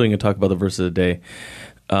 We're not really going to talk about the verse of the day.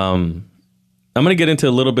 I'm going to get into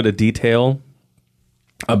a little bit of detail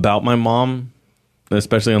about my mom,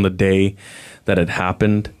 especially on the day that it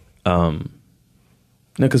happened.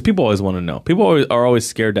 Because people always want to know. People are always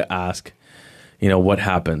scared to ask, what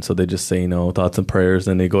happened. So they just say, thoughts and prayers.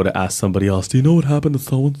 And they go to ask somebody else, do you know what happened to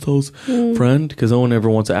so-and-so's friend? Because no one ever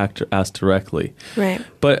wants to ask directly. Right.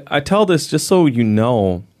 But I tell this just so you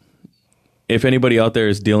know, if anybody out there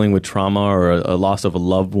is dealing with trauma or a loss of a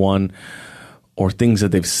loved one or things that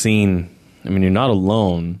they've seen, you're not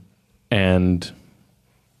alone. And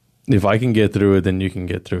if I can get through it, then you can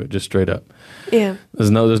get through it, just straight up. Yeah.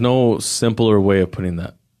 There's no simpler way of putting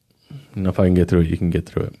that. If I can get through it, you can get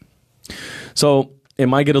through it. So it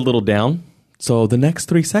might get a little down. So the next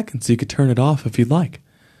 3 seconds, you could turn it off if you'd like.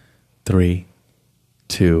 3,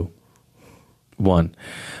 2, 1.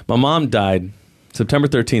 My mom died September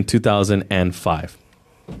 13th, 2005.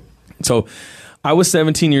 So I was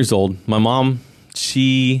 17 years old. My mom,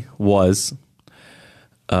 she was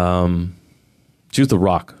the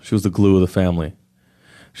rock. She was the glue of the family.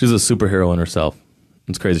 She was a superhero in herself.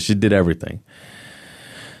 It's crazy. She did everything.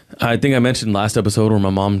 I think I mentioned last episode where my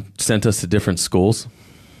mom sent us to different schools.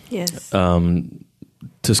 Yes.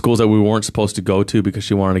 To schools that we weren't supposed to go to because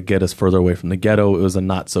she wanted to get us further away from the ghetto. It was a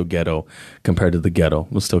not so ghetto compared to the ghetto.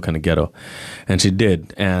 It was still kind of ghetto. And she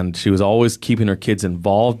did. And she was always keeping her kids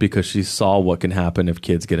involved because she saw what can happen if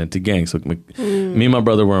kids get into gangs. So me and my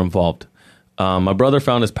brother were involved. My brother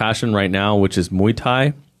found his passion right now, which is Muay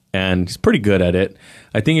Thai, and he's pretty good at it.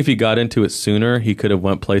 I think if he got into it sooner, he could have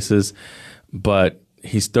went places, but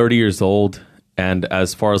he's 30 years old, and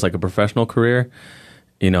as far as like a professional career,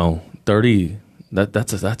 30,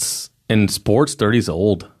 that's in sports, 30 is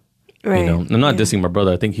old. Right. I'm not dissing my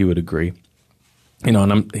brother. I think he would agree.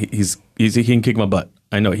 And he can kick my butt.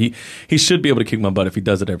 I know he should be able to kick my butt if he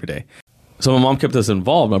does it every day. So my mom kept us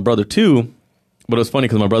involved, my brother too. But it was funny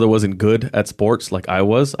because my brother wasn't good at sports like I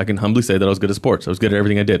was. I can humbly say that I was good at sports. I was good at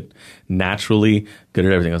everything I did. Naturally good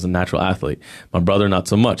at everything. I was a natural athlete. My brother, not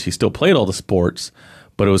so much. He still played all the sports,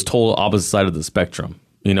 but it was total opposite side of the spectrum.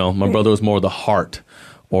 My brother was more the heart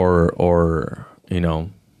or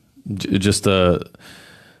just the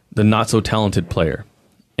not so talented player.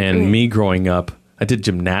 And me growing up, I did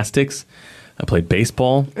gymnastics. I played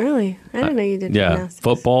baseball. Really? I didn't know you did gymnastics.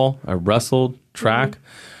 Football. I wrestled, track.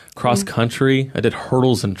 Cross country. I did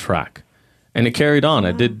hurdles and track, and it carried on. Wow.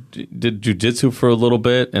 I did jujitsu for a little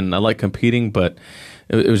bit, and I like competing, but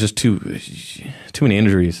it was just too many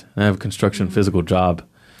injuries. I have a construction physical job.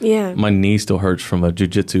 Yeah, my knee still hurts from a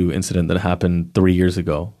jujitsu incident that happened 3 years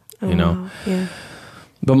ago. Wow. Yeah,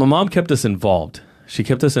 but my mom kept us involved. She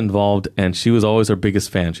kept us involved, and she was always our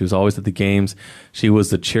biggest fan. She was always at the games. She was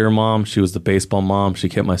the cheer mom. She was the baseball mom. She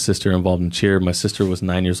kept my sister involved in cheer. My sister was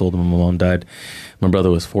 9 years old when my mom died. My brother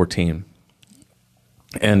was 14.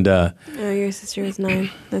 And your sister was 9.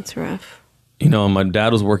 That's rough. My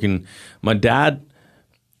dad was working. My dad,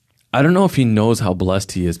 I don't know if he knows how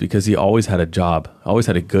blessed he is because he always had a job. Always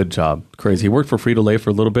had a good job. Crazy. He worked for Frito-Lay for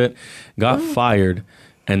a little bit, got fired.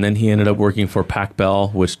 And then he ended up working for Pac Bell,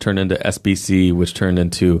 which turned into SBC, which turned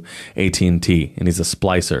into AT&T. And he's a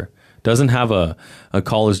splicer. Doesn't have a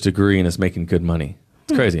college degree and is making good money.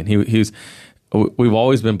 It's crazy. And we've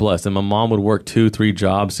always been blessed. And my mom would work 2-3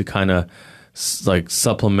 jobs to kind of like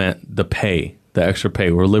supplement the pay, the extra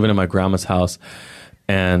pay. We were living in my grandma's house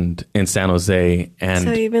and in San Jose. And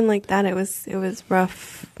so even like that, it was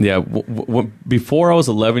rough. Yeah. Before I was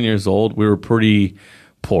 11 years old, we were pretty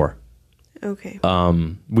poor. Okay.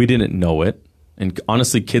 We didn't know it. And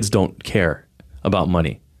honestly, kids don't care about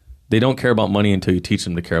money. They don't care about money until you teach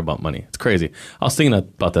them to care about money. It's crazy. I was thinking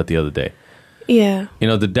about that the other day. Yeah.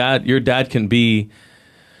 Your dad can be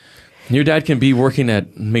working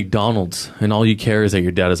at McDonald's and all you care is that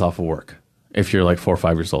your dad is off of work if you're like 4 or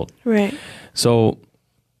 5 years old. Right. So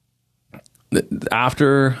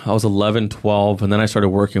after I was 11, 12, and then I started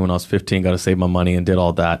working when I was 15, got to save my money and did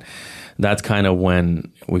all that. That's kind of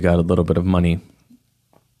when we got a little bit of money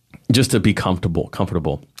just to be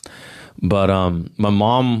comfortable. But my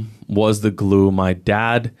mom was the glue. My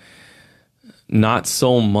dad, not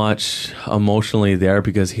so much emotionally there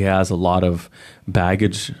because he has a lot of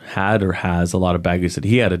baggage, has a lot of baggage that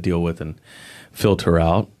he had to deal with and filter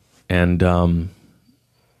out. And,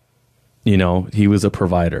 he was a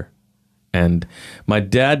provider. And my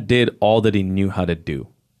dad did all that he knew how to do.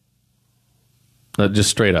 Just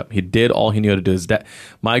straight up. He did all he knew how to do.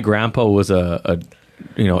 My grandpa was a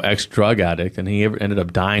ex-drug addict, and he ended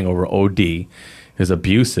up dying over OD. He was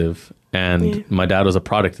abusive, and my dad was a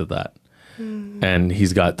product of that. And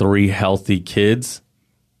he's got 3 healthy kids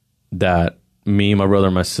that me, my brother,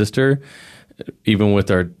 and my sister, even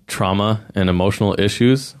with our trauma and emotional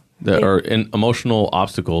issues, that are emotional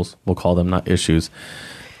obstacles, we'll call them, not issues.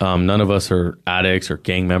 None of us are addicts or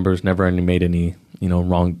gang members, never made any,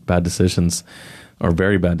 bad decisions or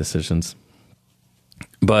very bad decisions.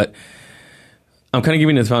 But I'm kind of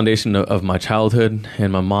giving you the foundation of my childhood,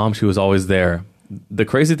 and my mom, she was always there. The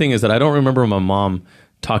crazy thing is that I don't remember my mom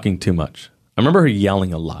talking too much. I remember her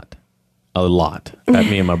yelling a lot at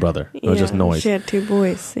me and my brother. It was just noise. She had 2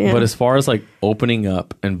 boys. Yeah. But as far as like opening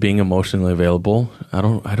up and being emotionally available, I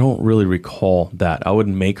don't really recall that. I would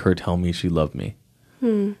make her tell me she loved me.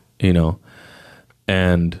 You know,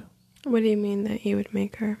 and what do you mean that you would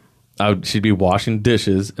make her? She'd be washing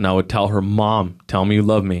dishes, and I would tell her, "Mom, tell me you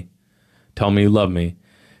love me. Tell me you love me."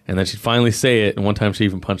 And then she'd finally say it, and one time she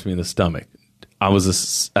even punched me in the stomach.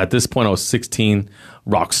 At this point, I was 16,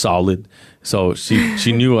 rock solid. So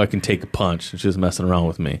she knew I can take a punch. She was messing around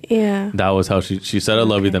with me. Yeah. That was how she said, "I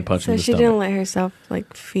love you," then punched me in the So she stomach. didn't let herself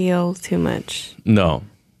like feel too much. No.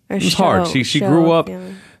 It was hard. She grew up.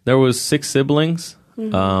 There was 6 siblings.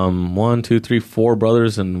 1, 2, 3, 4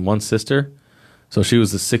 brothers and 1 sister. So she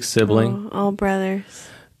was the 6th sibling. Oh, all brothers.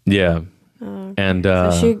 Yeah. Oh, and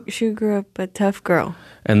so she grew up a tough girl.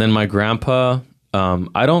 And then my grandpa,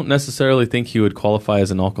 I don't necessarily think he would qualify as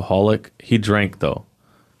an alcoholic. He drank though.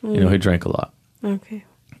 You know, he drank a lot. Okay.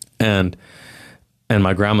 And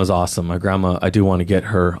my grandma's awesome. My grandma, I do want to get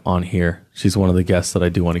her on here. She's one of the guests that I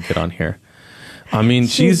do want to get on here. I mean,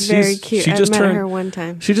 she's very cute. She just I met turned her one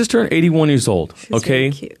time. She just turned 81 years old. She's okay.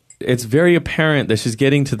 very cute. It's very apparent that she's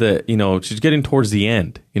getting she's getting towards the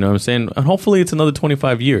end. You know what I'm saying? And hopefully it's another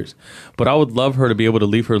 25 years. But I would love her to be able to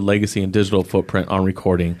leave her legacy and digital footprint on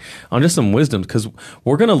recording, on just some wisdoms, because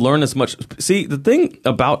we're going to learn as much. See, the thing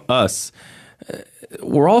about us,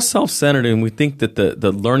 we're all self-centered, and we think that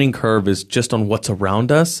the learning curve is just on what's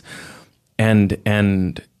around us and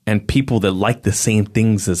people that like the same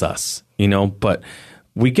things as us, you know? But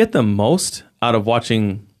we get the most out of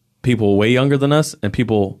watching people way younger than us and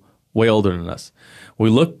people way older than us. We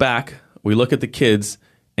look back, we look at the kids,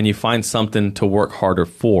 and you find something to work harder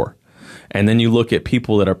for. And then you look at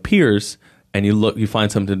people that are peers, and you find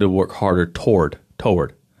something to work harder toward.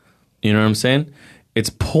 You know what I'm saying? It's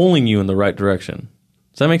pulling you in the right direction.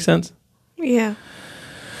 Does that make sense? Yeah.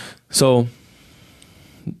 So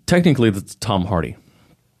technically, that's Tom Hardy.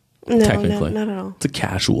 No, Technically, not at all. It's a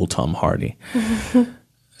casual Tom Hardy.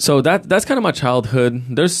 So that's kind of my childhood.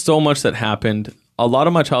 There's so much that happened. A lot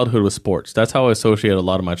of my childhood was sports. That's how I associate a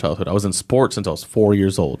lot of my childhood. I was in sports since I was 4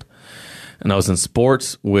 years old. And I was in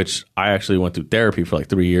sports, which I actually went through therapy for like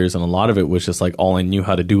 3 years. And a lot of it was just like all I knew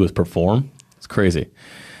how to do was perform. It's crazy.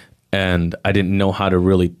 And I didn't know how to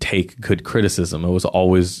really take good criticism. It was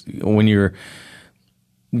always, when you're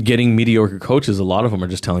getting mediocre coaches, a lot of them are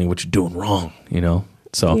just telling you what you're doing wrong, you know?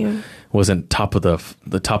 So Yeah. it wasn't top of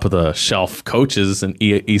the shelf coaches and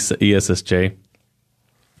ESSJ.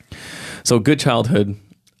 So good childhood.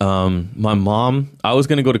 My mom, I was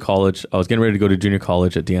going to go to college. I was getting ready to go to junior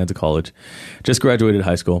college at De Anza College. Just graduated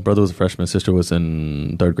high school. Brother was a freshman. Sister was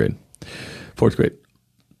in 4th grade.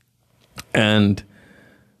 And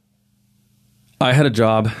I had a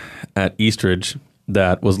job at Eastridge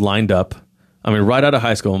that was lined up. I mean, right out of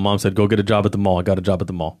high school, my mom said, "Go get a job at the mall." I got a job at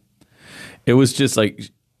the mall. It was just like,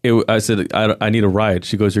 I said, I need a ride.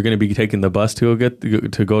 She goes, "You're going to be taking the bus to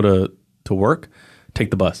go to work? Take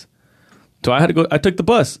the bus." So I took the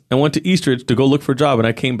bus and went to Eastridge to go look for a job, and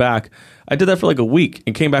I came back. I did that for like a week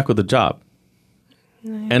and came back with a job.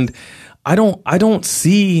 Nice. And I don't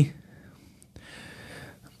see,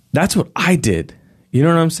 that's what I did. You know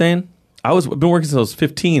what I'm saying? I've been working since I was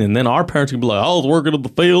 15, and then our parents would be like, "I was working in the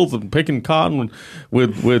fields and picking cotton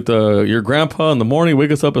with your grandpa in the morning,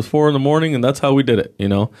 wake us up at 4 a.m, and that's how we did it, you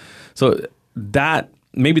know? So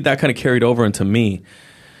maybe that kind of carried over into me.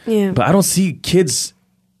 Yeah. But I don't see kids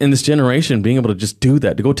in this generation being able to just do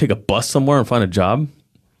that, to go take a bus somewhere and find a job.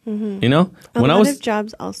 Mm-hmm. You know? A lot of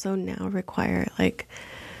jobs also now require like,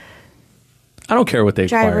 I don't care what they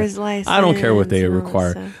require. Driver's license. I don't care what they and all that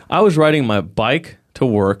require. stuff. I was riding my bike to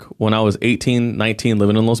work when I was 18, 19,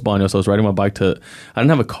 living in Los Banos. I was riding my bike I didn't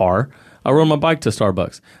have a car. I rode my bike to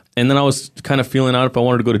Starbucks. And then I was kind of feeling out if I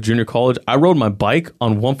wanted to go to junior college. I rode my bike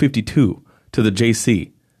on 152 to the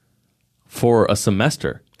JC for a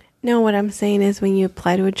semester. No, what I'm saying is when you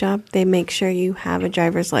apply to a job, they make sure you have a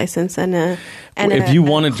driver's license if you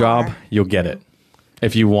want a job, you'll get it.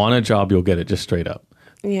 If you want a job, you'll get it, just straight up.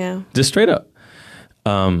 Yeah. Just straight up.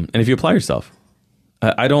 And if you apply yourself,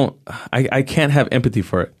 I can't have empathy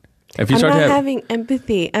for it. If you I'm start not to have, having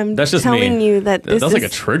empathy. I'm that's just telling me. you that this that's is like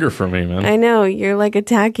a trigger for me, man. I know, you're like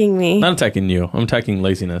attacking me. Not attacking you. I'm attacking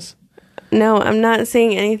laziness. No, I'm not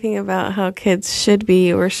saying anything about how kids should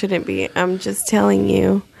be or shouldn't be. I'm just telling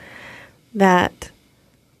you that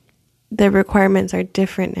the requirements are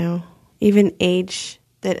different now. Even age,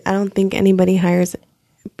 that I don't think anybody hires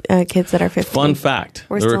kids that are 15. Fun fact,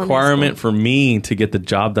 We're the still in requirement school. for me to get the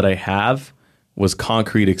job that I have was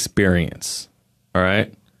concrete experience. All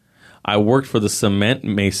right. I worked for the cement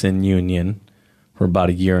mason union for about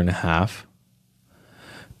a year and a half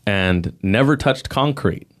and never touched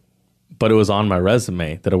concrete, but it was on my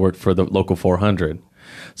resume that I worked for the local 400.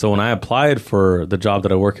 So when I applied for the job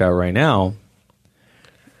that I work at right now,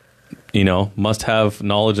 must have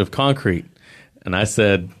knowledge of concrete. And I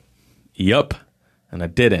said, yup. And I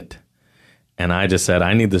didn't. And I just said,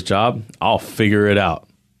 I need this job. I'll figure it out.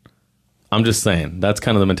 I'm just saying, that's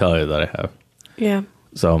kind of the mentality that I have. Yeah.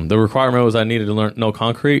 So the requirement was I needed to know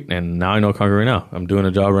concrete, and now I know concrete right now. I'm doing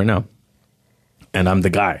a job right now. And I'm the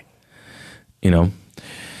guy,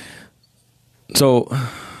 So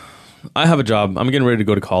I have a job. I'm getting ready to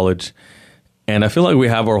go to college. And I feel like we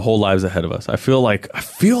have our whole lives ahead of us. I feel like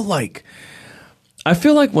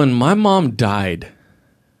when my mom died,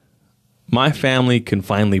 my family can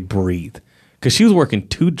finally breathe. Because she was working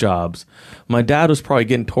 2 jobs. My dad was probably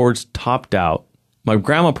getting towards topped out. My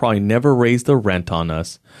grandma probably never raised the rent on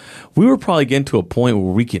us. We were probably getting to a point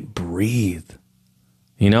where we could breathe.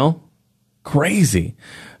 Crazy.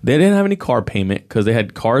 They didn't have any car payment because they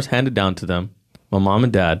had cars handed down to them, my mom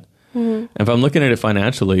and dad. Mm-hmm. If I'm looking at it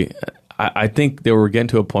financially, I think they were getting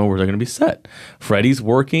to a point where they're going to be set. Freddie's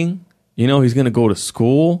working. He's going to go to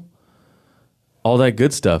school. All that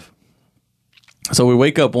good stuff. So we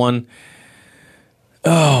wake up I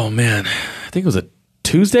think it was a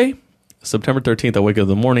Tuesday, September 13th. I wake up in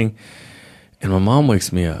the morning and my mom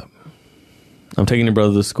wakes me up. I'm taking your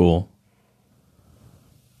brother to school.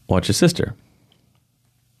 Watch your sister.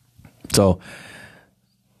 So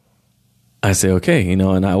I say, okay,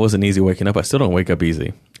 and I wasn't easy waking up. I still don't wake up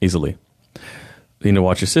easily.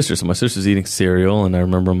 Watch your sister. So my sister's eating cereal, and I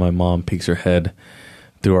remember my mom peeks her head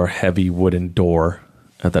through our heavy wooden door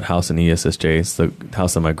at that house in ESSJ. It's the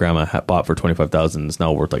house that my grandma had bought for $25,000. It's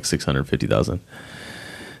now worth like $650,000.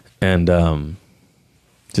 And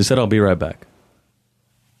she said, "I'll be right back."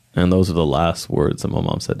 And those are the last words that my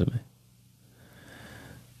mom said to me.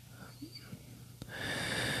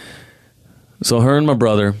 So her and my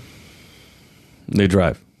brother, they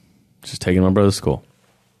drive. She's taking my brother to school.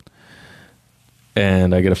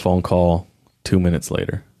 And I get a phone call 2 minutes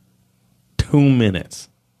later. 2 minutes.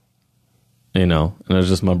 And it was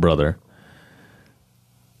just my brother.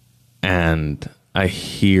 And I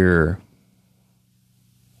hear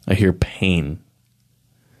pain.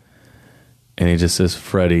 And he just says,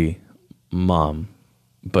 "Freddie, Mom,"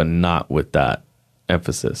 but not with that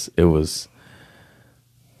emphasis. It was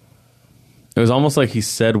almost like he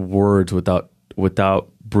said words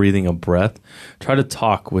without breathing a breath. Try to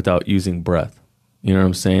talk without using breath. You know what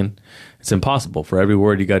I'm saying? It's impossible. For every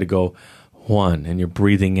word, you got to go one, and you're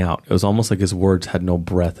breathing out. It was almost like his words had no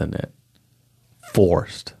breath in it.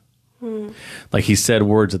 Forced. Mm. Like he said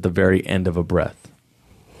words at the very end of a breath.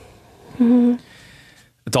 Mm-hmm.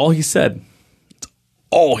 That's all he said. It's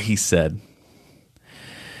all he said.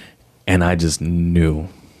 And I just knew.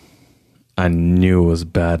 I knew it was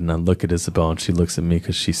bad. And I look at Isabel, and she looks at me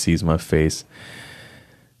because she sees my face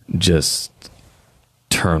just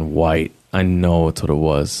turn white. I know it's what it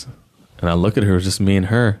was. And I look at her, it was just me and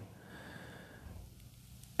her.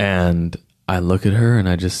 And I look at her and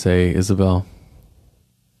I just say, "Isabel,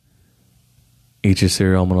 eat your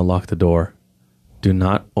cereal. I'm going to lock the door. Do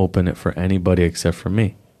not open it for anybody except for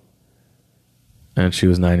me." And she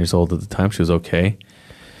was 9 years old at the time. She was okay.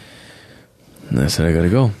 And I said, "I got to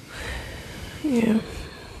go." Yeah.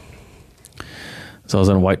 So I was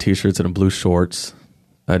in white t-shirts and blue shorts.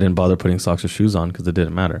 I didn't bother putting socks or shoes on because it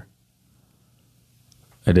didn't matter.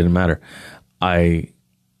 It didn't matter. I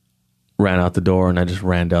ran out the door and I just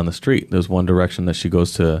ran down the street. There's one direction that she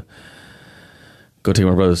goes to go take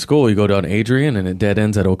my brother to school. You go down Adrian and it dead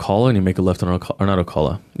ends at Ocala, and you make a left on Ocala, or not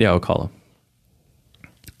Ocala. Yeah, Ocala.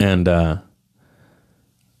 And I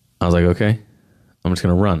was like, okay, I'm just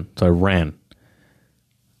going to run. So I ran.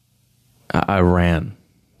 I ran.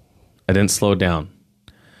 I didn't slow down.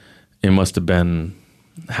 It must have been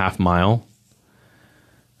half mile.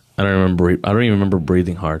 I don't even remember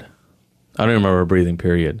breathing hard. I don't even remember breathing,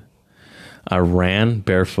 period. I ran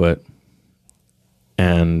barefoot,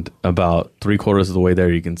 and about 3/4 of the way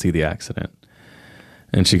there, you can see the accident.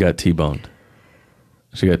 And she got T-boned.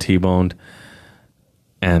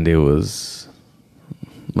 And it was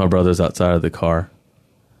my brother's outside of the car,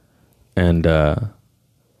 and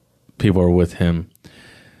people are with him.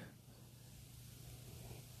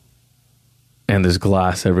 And there's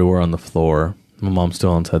glass everywhere on the floor. My mom's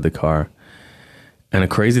still inside the car. And a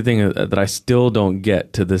crazy thing that I still don't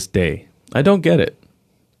get to this day,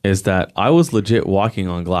 is that I was legit walking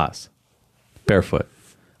on glass, barefoot.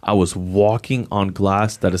 I was walking on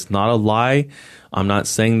glass. That is not a lie. I'm not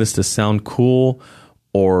saying this to sound cool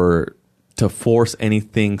or to force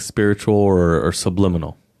anything spiritual or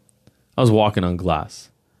subliminal. I was walking on glass.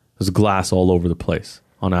 There's glass all over the place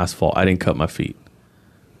on asphalt. I didn't cut my feet.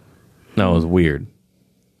 That was weird.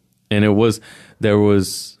 And there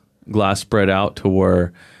was glass spread out to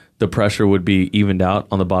where the pressure would be evened out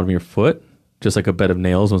on the bottom of your foot, just like a bed of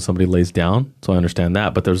nails when somebody lays down. So I understand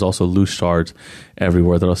that. But there's also loose shards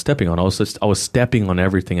everywhere that I was stepping on. I was stepping on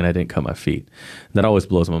everything, and I didn't cut my feet. That always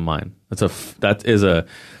blows my mind. That is a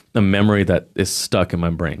memory that is stuck in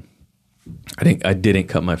my brain. I didn't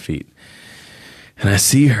cut my feet. And I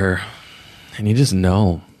see her, and you just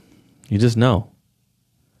know. You just know.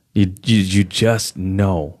 You just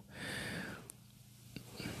know.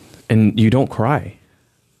 And you don't cry.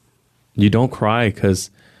 You don't cry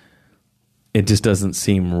because it just doesn't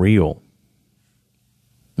seem real.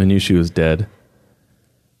 I knew she was dead.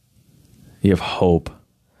 You have hope,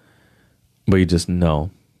 but you just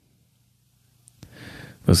know.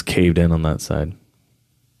 It was caved in on that side.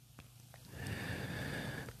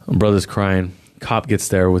 My brother's crying. Cop gets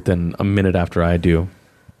there within a minute after I do.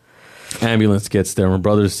 Ambulance gets there. My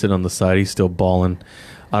brother's sitting on the side. He's still bawling.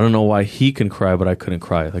 I don't know why he can cry, but I couldn't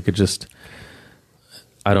cry. Like it just,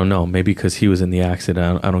 I don't know. Maybe because he was in the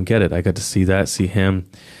accident. I don't get it. I got to see him.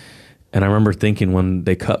 And I remember thinking when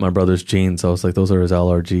they cut my brother's jeans, I was like, those are his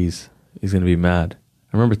LRGs. He's going to be mad.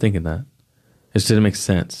 I remember thinking that. It just didn't make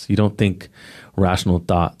sense. You don't think rational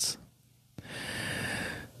thoughts.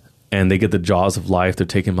 And they get the jaws of life. They're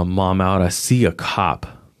taking my mom out. I see a cop.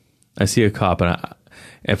 And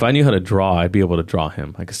if I knew how to draw, I'd be able to draw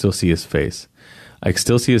him. I could still see his face. I could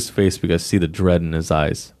still see his face because I see the dread in his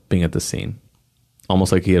eyes being at the scene.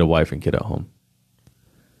 Almost like he had a wife and kid at home.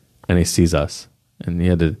 And he sees us. And he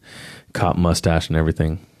had a cop mustache and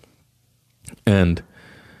everything. And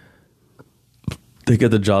they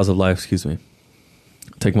get the jaws of life,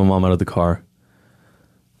 take my mom out of the car,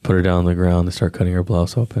 put her down on the ground, they start cutting her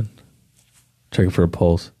blouse open, checking for a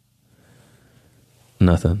pulse.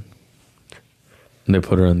 Nothing. And they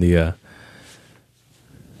put her in the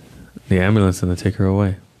ambulance and they take her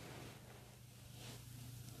away.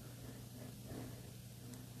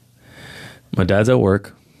 My dad's at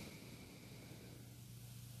work.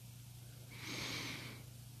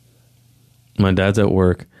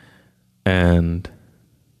 And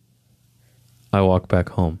I walk back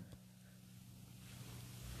home.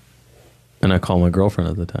 And I call my girlfriend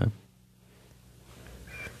at the time.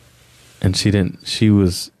 And she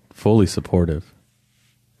was fully supportive.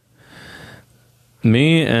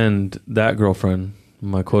 Me and that girlfriend,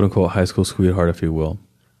 my quote unquote high school sweetheart, if you will,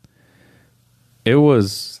 it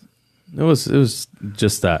was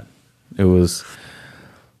just that. It was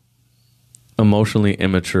emotionally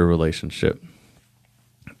immature relationship.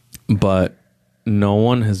 But no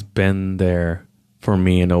one has been there for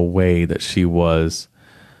me in a way that she was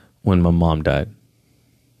when my mom died.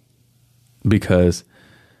 Because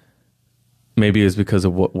maybe it's because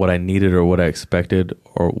of what I needed or what I expected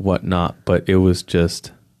or whatnot, but it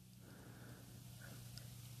just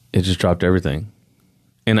dropped everything.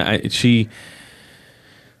 And she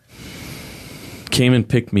came and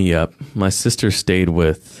picked me up. My sister stayed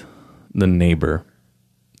with the neighbor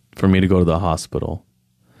for me to go to the hospital.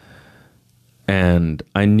 And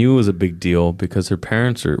I knew it was a big deal because her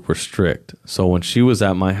parents were strict. So when she was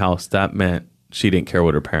at my house, that meant she didn't care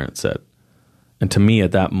what her parents said. And to me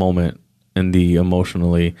at that moment, in the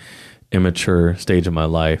emotionally immature stage of my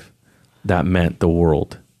life, that meant the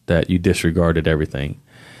world, that you disregarded everything.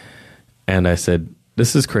 And I said,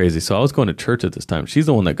 this is crazy. So I was going to church at this time. She's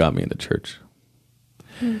the one that got me into church.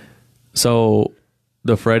 So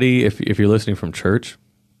the Freddie, if you're listening from church,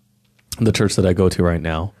 the church that I go to right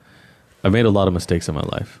now, I've made a lot of mistakes in my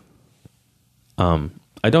life.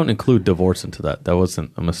 I don't include divorce into that. That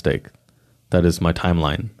wasn't a mistake. That is my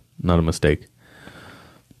timeline, not a mistake.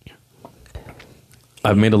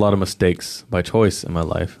 I've made a lot of mistakes by choice in my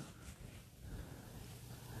life.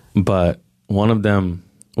 But one of them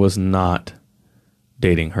was not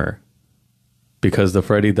dating her. Because the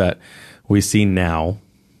Freddie that we see now,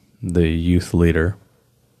 the youth leader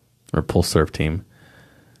or Pulse Surf team,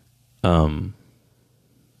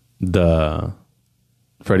 the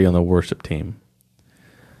Freddie on the worship team,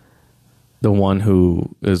 the one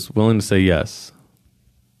who is willing to say yes,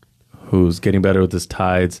 who's getting better with his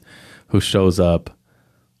tides, who shows up,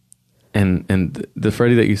 and the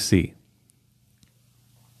Freddie that you see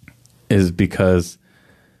is because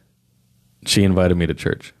she invited me to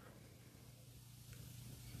church.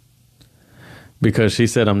 Because she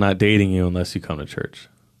said, I'm not dating you unless you come to church.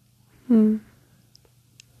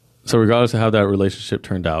 So regardless of how that relationship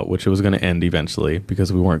turned out, which it was going to end eventually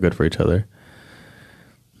because we weren't good for each other,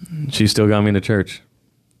 she still got me into church.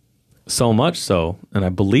 So much so, and I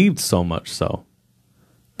believed so much so,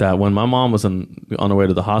 that when my mom was on the way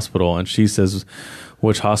to the hospital and she says,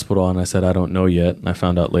 which hospital? And I said, I don't know yet. And I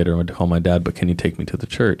found out later. I went to call my dad, but can you take me to the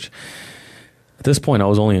church? At this point, I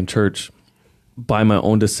was only in church by my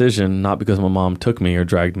own decision, not because my mom took me or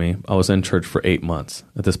dragged me. I was in church for 8 months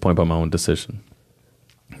at this point by my own decision,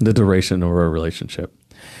 the duration of our relationship.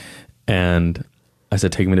 And I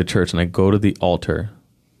said, take me to church. And I go to the altar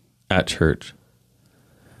at church.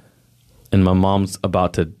 And my mom's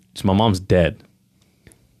dead.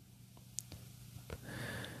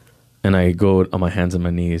 And I go on my hands and my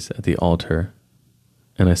knees at the altar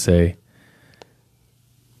and I say,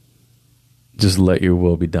 just let your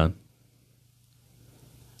will be done.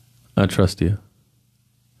 I trust you.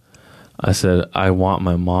 I said, I want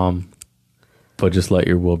my mom, but just let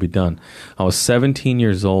your will be done. I was 17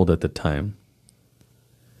 years old at the time.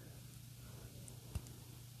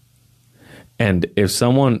 And if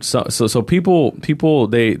someone, so people,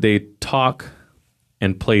 they talk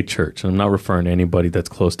and play church. And I'm not referring to anybody that's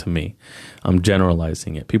close to me. I'm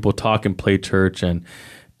generalizing it. People talk and play church and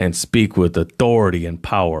speak with authority and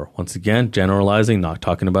power. Once again, generalizing, not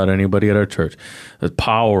talking about anybody at our church. There's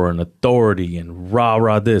power and authority and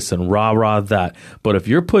rah-rah this and rah-rah that. But if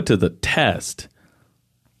you're put to the test,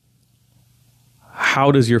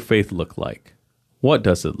 how does your faith look like? What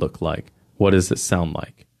does it look like? What does it sound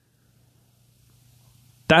like?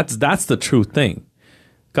 That's the true thing.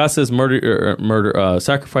 God says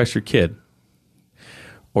sacrifice your kid,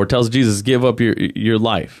 or tells Jesus give up your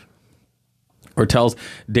life, or tells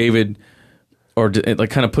David, or like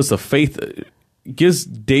kind of puts the faith, gives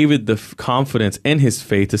David the confidence in his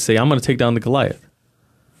faith to say, I'm going to take down the Goliath.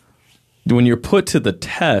 When you're put to the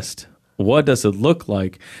test, what does it look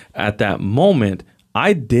like at that moment?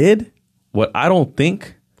 I did what I don't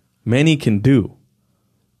think many can do.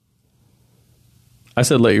 I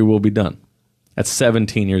said, let your will be done. At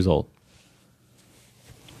 17 years old.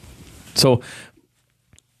 So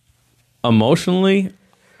emotionally,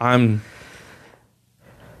 I'm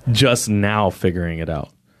just now figuring it out.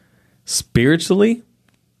 Spiritually,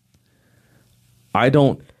 I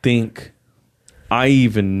don't think I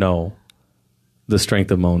even know the strength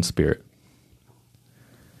of my own spirit.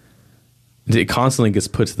 It constantly gets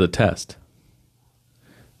put to the test.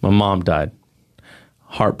 My mom died.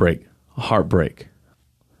 Heartbreak.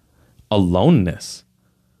 Aloneness.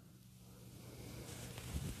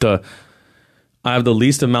 I have the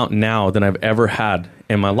least amount now than I've ever had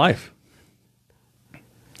in my life.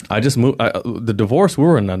 I just moved. The divorce, we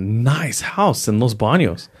were in a nice house in Los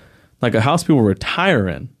Baños, like a house people retire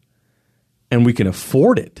in, and we can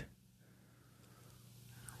afford it.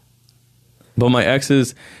 But my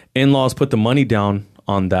ex's in-laws put the money down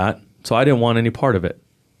on that, so I didn't want any part of it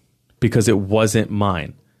because it wasn't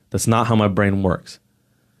mine. That's not how my brain works.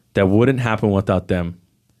 That wouldn't happen without them.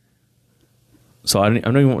 So I'm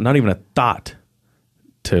not even a thought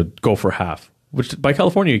to go for half, which by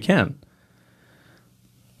California you can.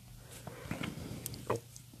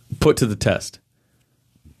 Put to the test.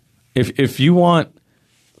 If you're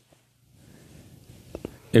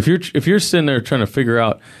sitting there trying to figure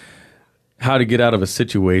out how to get out of a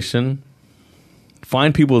situation,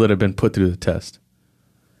 find people that have been put through the test.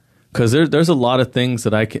 Because there's a lot of things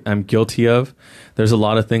that I'm guilty of. There's a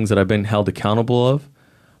lot of things that I've been held accountable of.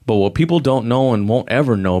 But what people don't know and won't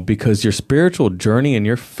ever know, because your spiritual journey and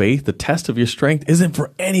your faith, the test of your strength, isn't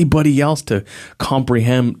for anybody else to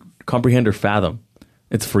comprehend or fathom.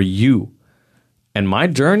 It's for you. And my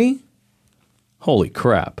journey, holy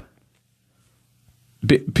crap.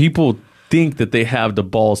 People think that they have the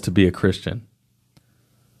balls to be a Christian.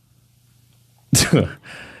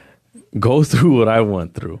 Go through what I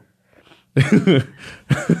went through.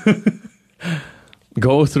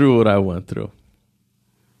 Go through what I went through.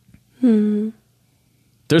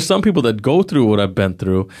 There's some people that go through what I've been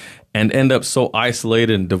through and end up so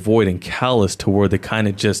isolated and devoid and callous to where they kind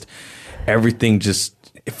of just, everything just,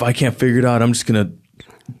 if I can't figure it out, I'm just going to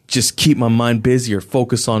just keep my mind busy or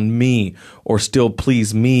focus on me or still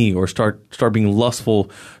please me or start being lustful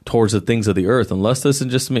towards the things of the earth. And lust isn't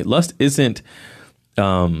just me. Lust isn't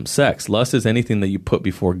sex. Lust is anything that you put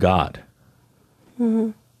before God.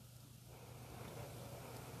 Mm-hmm.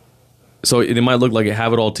 So it might look like you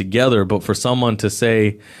have it all together, but for someone to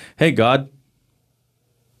say, hey, God,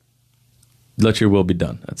 let your will be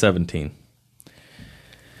done at 17.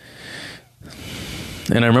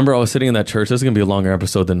 And I remember I was sitting in that church. This is going to be a longer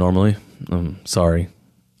episode than normally. Sorry.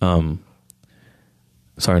 Sorry,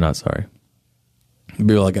 not sorry. It'll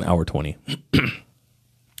be like an hour 20.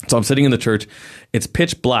 So I'm sitting in the church. It's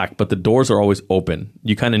pitch black, but the doors are always open.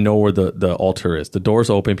 You kind of know where the altar is. The door's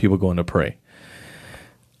open. People go in to pray.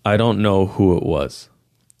 I don't know who it was.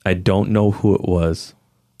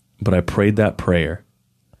 But I prayed that prayer.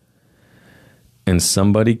 And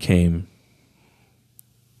somebody came,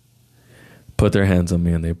 put their hands on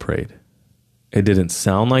me, and they prayed. It didn't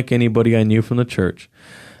sound like anybody I knew from the church.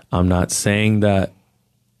 I'm not saying that,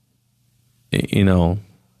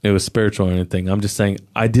 it was spiritual or anything. I'm just saying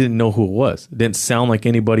I didn't know who it was. It didn't sound like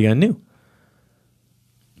anybody I knew.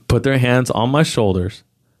 Put their hands on my shoulders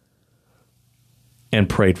and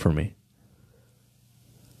prayed for me.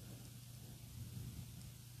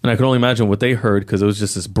 And I could only imagine what they heard, because it was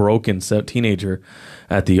just this broken teenager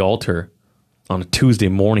at the altar on a Tuesday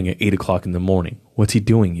morning at 8 o'clock in the morning. What's he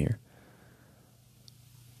doing here?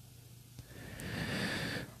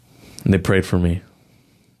 And they prayed for me.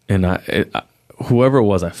 And whoever it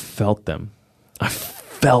was, I felt them.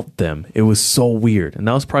 It was so weird. And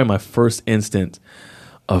that was probably my first instance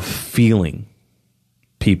of feeling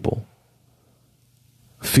people.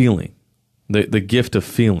 Feeling. The gift of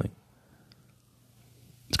feeling.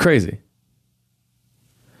 It's crazy.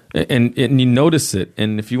 And you notice it.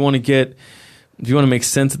 And if you want to make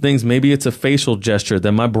sense of things, maybe it's a facial gesture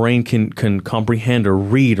that my brain can comprehend or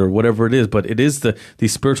read or whatever it is. But it is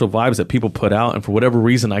these spiritual vibes that people put out. And for whatever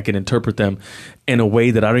reason, I can interpret them in a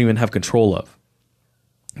way that I don't even have control of.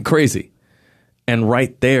 Crazy. And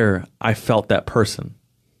right there, I felt that person.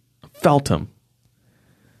 Felt him.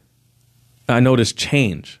 I noticed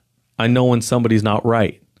change. I know when somebody's not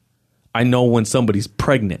right. I know when somebody's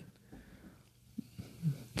pregnant.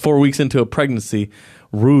 4 weeks into a pregnancy,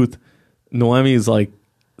 Ruth, Nohemi's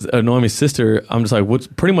sister, I'm just like,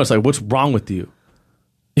 what's wrong with you?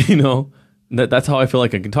 That's how I feel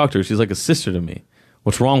like I can talk to her. She's like a sister to me.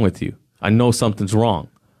 What's wrong with you? I know something's wrong.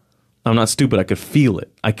 I'm not stupid. I could feel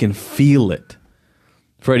it. I can feel it.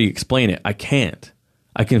 Freddie, explain it. I can't.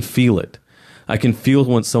 I can feel it. I can feel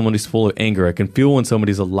when somebody's full of anger. I can feel when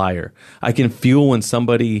somebody's a liar. I can feel when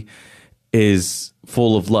somebody is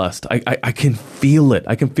full of lust. I can feel it.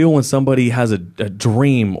 I can feel when somebody has a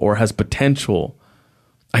dream or has potential.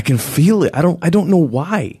 I can feel it. I don't know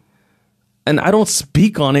why. And I don't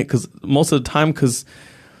speak on it most of the time because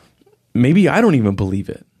maybe I don't even believe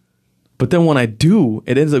it. But then when I do,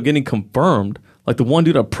 it ends up getting confirmed. Like the one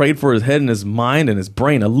dude, I prayed for his head and his mind and his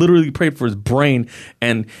brain. I literally prayed for his brain,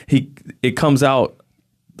 and it comes out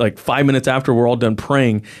like 5 minutes after we're all done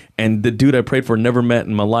praying, and the dude I prayed for never met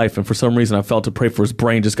in my life, and for some reason I felt to pray for his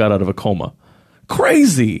brain, just got out of a coma.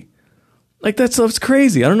 Crazy. Like that stuff's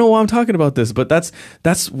crazy. I don't know why I'm talking about this, but that's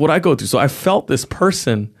what I go through. So I felt this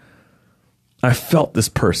person.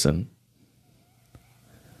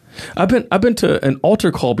 I've been to an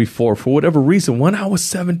altar call before for whatever reason when I was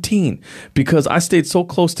 17, because I stayed so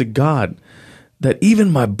close to God that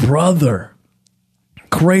even my brother,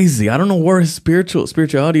 crazy, I don't know where his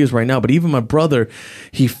spirituality is right now, but even my brother,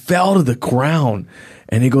 he fell to the ground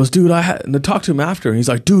and he goes, dude, and I talked to him after, and he's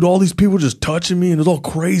like, dude, all these people just touching me and it's all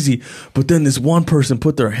crazy. But then this one person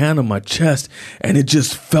put their hand on my chest and it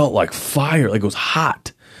just felt like fire, like it was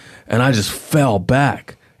hot. And I just fell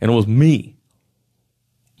back, and it was me.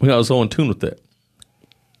 I was so in tune with it.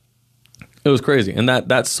 It was crazy. And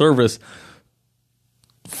that service,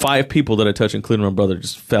 5 people that I touched, including my brother,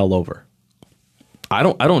 just fell over. I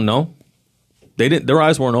don't know. Their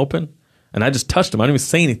eyes weren't open, and I just touched them. I didn't even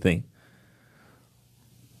say anything.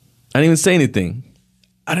 And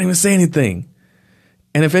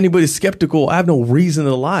if anybody's skeptical, I have no reason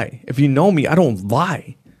to lie. If you know me, I don't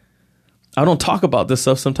lie. I don't talk about this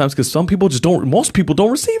stuff sometimes because most people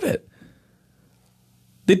don't receive it.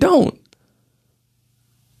 They don't.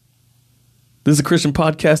 This is a Christian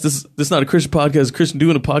podcast. This is not a Christian podcast. It's a Christian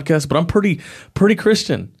doing a podcast, but I'm pretty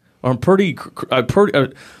Christian. Or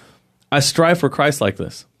I strive for Christ like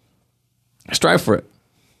this. I strive for it.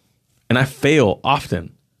 And I fail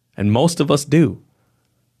often. And most of us do.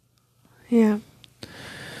 Yeah.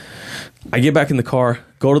 I get back in the car,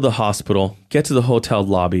 go to the hospital, get to the hotel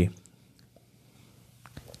lobby.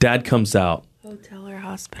 Dad comes out. Hotel or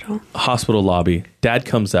hospital? Hospital lobby. Dad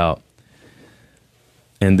comes out.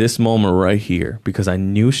 And this moment right here, because I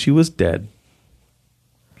knew she was dead,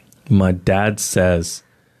 my dad says,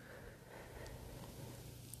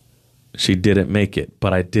 she didn't make it,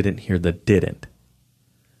 but I didn't hear the didn't.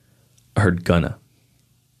 I heard gonna.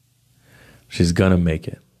 She's gonna make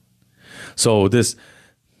it. So this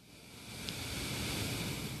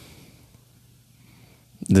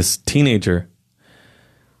teenager,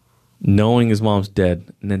 knowing his mom's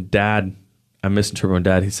dead, and then dad, I misinterpreted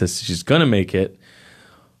my dad, he says she's gonna make it,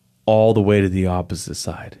 all the way to the opposite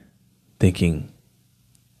side, thinking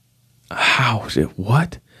how? She said,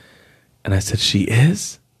 what? And I said, she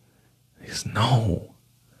is? He goes, no.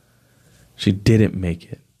 She didn't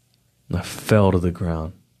make it. And I fell to the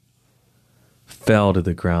ground.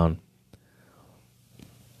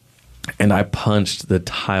 And I punched the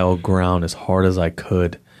tile ground as hard as I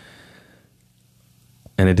could.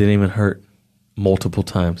 And it didn't even hurt. Multiple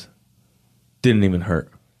times. Didn't even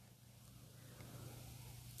hurt.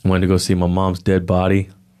 I went to go see my mom's dead body.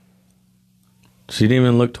 She didn't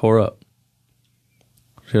even look tore up.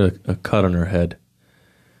 She had a cut on her head.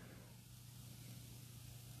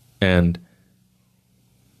 And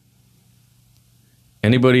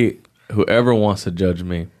anybody who ever wants to judge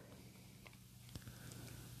me,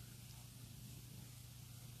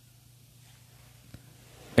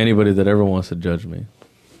 anybody that ever wants to judge me,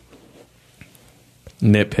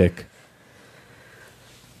 nitpick,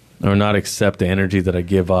 or not accept the energy that I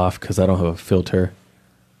give off because I don't have a filter.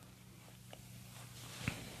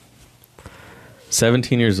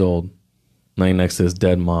 17 years old, laying next to his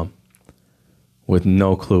dead mom, with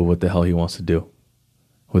no clue what the hell he wants to do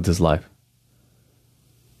with his life.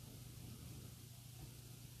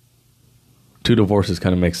 2 divorces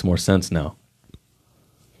kind of makes more sense now.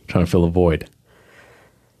 Trying to fill a void.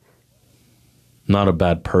 Not a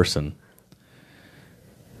bad person.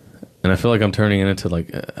 And I feel like I'm turning it into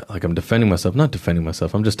like I'm defending myself. Not defending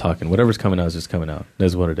myself. I'm just talking. Whatever's coming out is just coming out.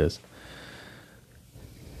 That's what it is.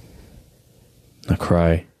 I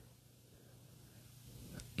cry.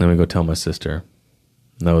 Then we go tell my sister.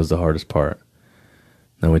 That was the hardest part.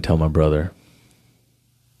 Then we tell my brother.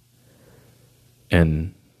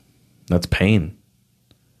 And that's pain.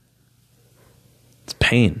 It's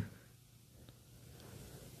pain.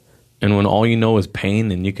 And when all you know is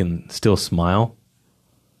pain and you can still smile,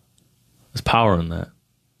 there's power in that.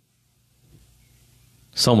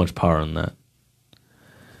 So much power in that.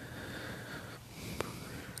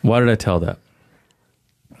 Why did I tell that?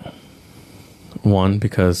 1,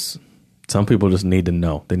 because some people just need to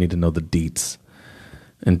know. They need to know the deets.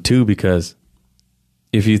 And 2, because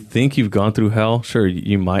if you think you've gone through hell, sure,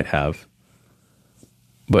 you might have.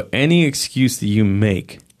 But any excuse that you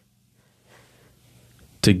make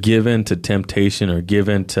to give in to temptation or give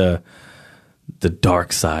in to the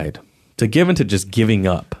dark side, to give in to just giving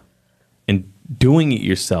up and doing it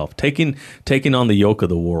yourself, taking on the yoke of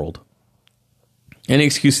the world. Any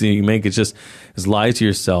excuse that you make is lies to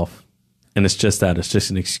yourself. And it's just that. It's just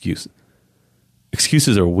an excuse.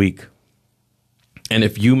 Excuses are weak. And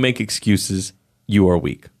if you make excuses, you are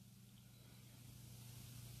weak.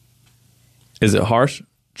 Is it harsh?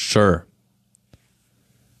 Sure.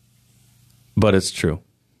 But it's true.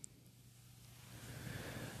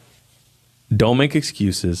 Don't make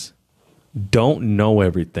excuses. Don't know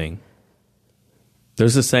everything.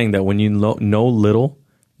 There's a saying that when you know little,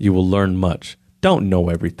 you will learn much. Don't know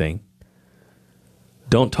everything.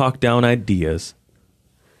 Don't talk down ideas.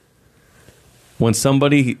 When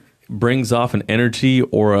somebody brings off an energy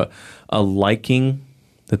or a liking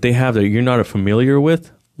that they have that you're not familiar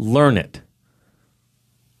with, learn it.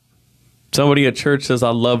 Somebody at church says, I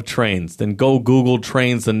love trains. Then go Google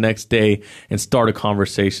trains the next day and start a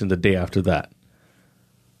conversation the day after that.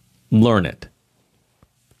 Learn it.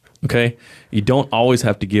 Okay? You don't always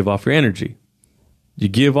have to give off your energy. You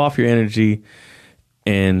give off your energy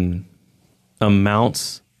in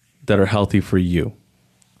amounts that are healthy for you.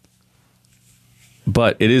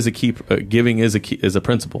 But it is a key. Giving is a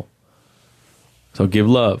principle. So give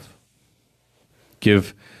love,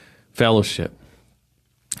 give fellowship,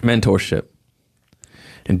 mentorship,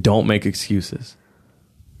 and don't make excuses.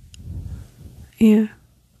 Yeah,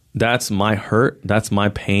 that's my hurt. That's my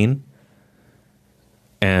pain,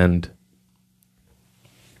 and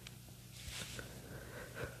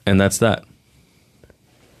that's that.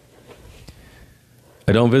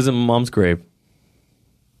 I don't visit my mom's grave.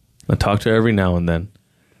 I talk to her every now and then.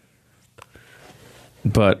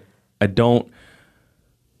 But I don't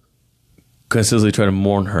consistently try to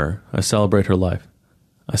mourn her. I celebrate her life.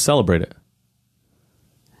 I celebrate it.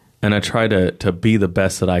 And I try to be the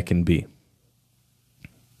best that I can be.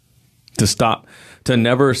 To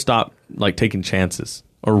never stop like taking chances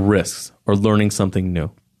or risks or learning something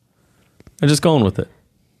new. I'm just going with it.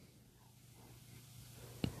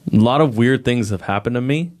 A lot of weird things have happened to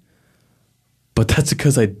me, but that's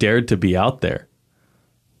because I dared to be out there.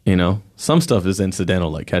 You know, some stuff is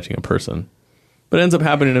incidental, like catching a person, but it ends up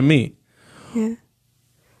happening to me. Yeah.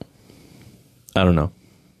 I don't know.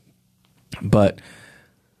 But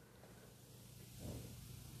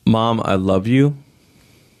Mom, I love you.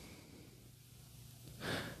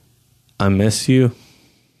 I miss you.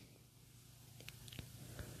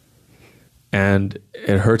 And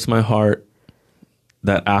it hurts my heart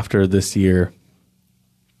that after this year,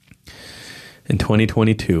 in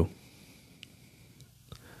 2022,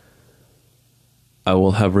 I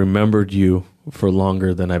will have remembered you for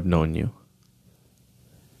longer than I've known you.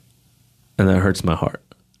 And that hurts my heart.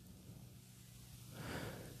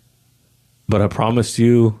 But I promise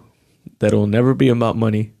you that it will never be about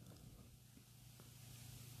money.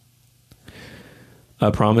 I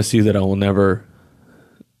promise you that I will never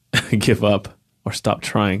give up or stop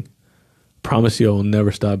trying. I promise you I will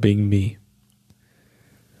never stop being me.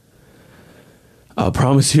 I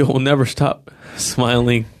promise you I will never stop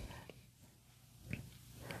smiling.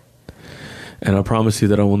 And I promise you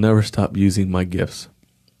that I will never stop using my gifts.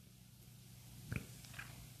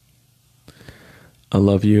 I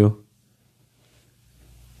love you.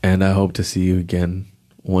 And I hope to see you again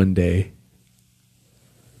one day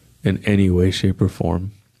in any way, shape, or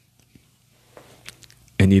form.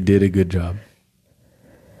 And you did a good job.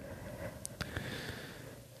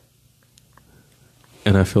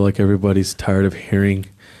 And I feel like everybody's tired of hearing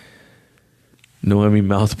Nohemi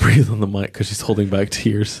mouth breathe on the mic because she's holding back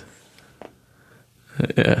tears.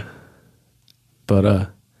 Yeah.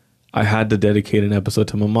 But I had to dedicate an episode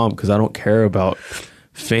to my mom because I don't care about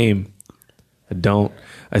fame. I don't.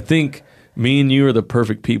 I think me and you are the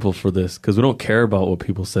perfect people for this because we don't care about what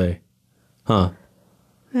people say. Huh?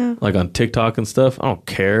 Yeah. Like on TikTok and stuff, I don't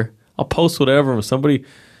care. I'll post whatever. If somebody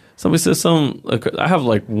says something, like I have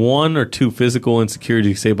like 1 or 2 physical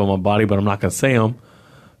insecurities to say about my body, but I'm not going to say them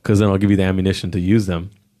because then I'll give you the ammunition to use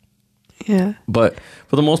them. Yeah. But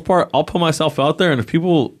for the most part, I'll put myself out there, and if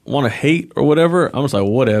people want to hate or whatever, I'm just like,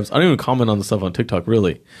 whatevs. I don't even comment on the stuff on TikTok,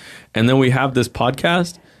 really. And then we have this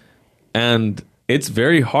podcast, and it's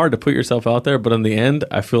very hard to put yourself out there, but in the end,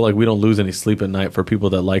 I feel like we don't lose any sleep at night for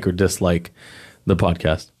people that like or dislike the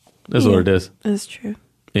podcast. That's what it is. That's true.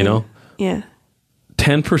 You know? Yeah.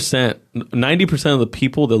 10%, 90% of the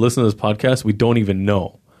people that listen to this podcast, we don't even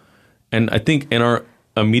know. And I think in our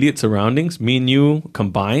immediate surroundings, me and you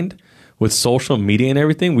combined with social media and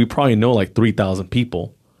everything, we probably know like 3,000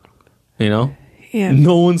 people. You know? Yeah.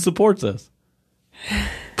 No one supports us.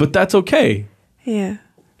 But that's okay. Yeah.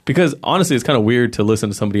 Because honestly, it's kind of weird to listen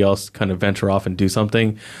to somebody else kind of venture off and do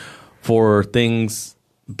something for things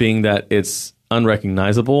being that it's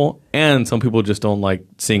unrecognizable. And some people just don't like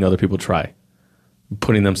seeing other people try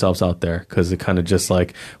putting themselves out there because it kind of just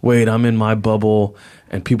like, wait, I'm in my bubble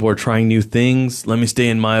and people are trying new things. Let me stay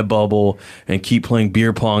in my bubble and keep playing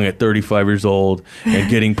beer pong at 35 years old and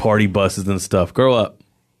getting party buses and stuff. Grow up.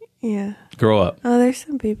 Yeah. Grow up. Oh, there's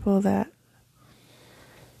some people that,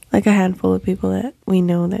 like a handful of people that we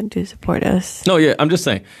know that do support us. No, yeah, I'm just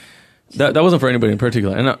saying that wasn't for anybody in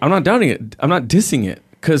particular. And I'm not doubting it. I'm not dissing it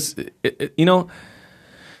because, you know,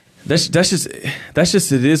 that's just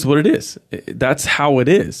it is what it is. That's how it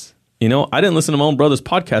is. You know, I didn't listen to my own brother's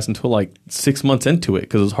podcast until like 6 months into it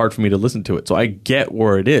because it was hard for me to listen to it. So I get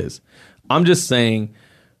where it is. I'm just saying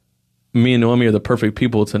me and Nohemi are the perfect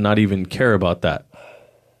people to not even care about that.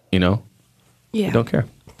 You know? Yeah. I don't care.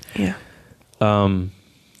 Yeah.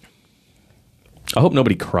 I hope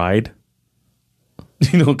nobody cried.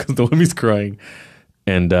 You know, because Nohemi's crying.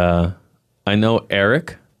 And I know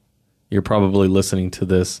Eric, you're probably listening to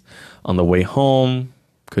this on the way home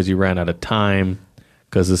because you ran out of time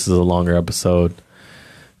because this is a longer episode.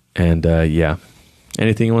 And yeah.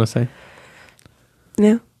 Anything you want to say?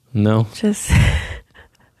 No. No? Just,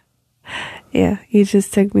 yeah, you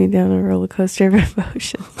just took me down a roller coaster of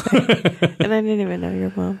emotions. And I didn't even know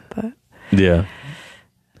your mom, but. Yeah.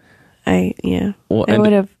 Well,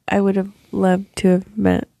 I would have loved to have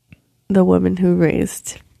met the woman who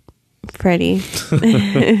raised Freddie.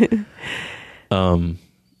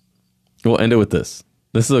 We'll end it with this.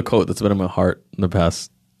 This is a quote that's been in my heart in the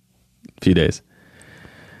past few days.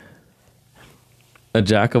 A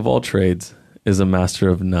jack of all trades is a master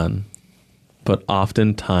of none, but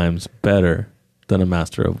oftentimes better than a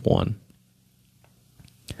master of one.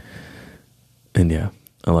 And yeah,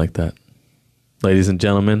 I like that. Ladies and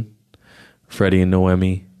gentlemen, Freddie and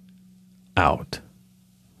Nohemi, out.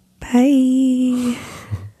 Bye.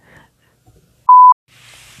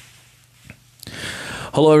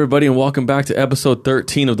 Hello, everybody, and welcome back to episode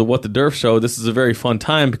 13 of the What the Derf Show. This is a very fun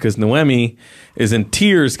time because Nohemi is in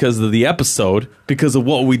tears because of the episode, because of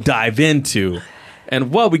what we dive into.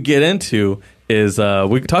 And what we get into is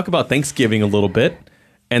we talk about Thanksgiving a little bit,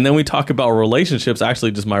 and then we talk about relationships,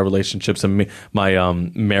 actually just my relationships and my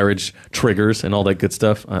marriage triggers and all that good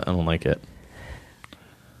stuff. I don't like it.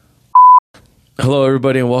 Hello,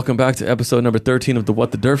 everybody, and welcome back to episode number 13 of the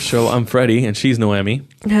What the Derf Show. I'm Freddie, and she's Nohemi.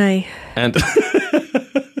 Hi. And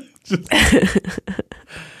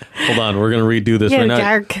hold on, we're going to redo this right now.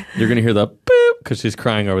 Dark. You're going to hear the boop because she's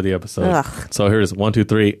crying over the episode. Ugh. So here's 1, 2,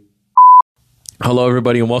 3. Hello,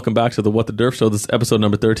 everybody, and welcome back to the What the Derf Show. This is episode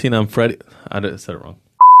number 13. I'm Freddie. I said it wrong.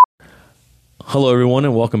 Hello, everyone,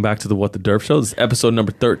 and welcome back to the What the Derf Show. This is episode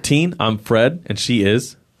number 13. I'm Fred, and she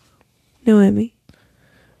is... Nohemi.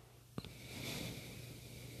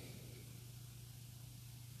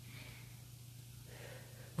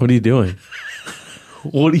 What are you doing?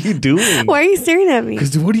 What are you doing? Why are you staring at me?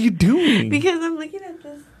 Because what are you doing? Because I'm looking at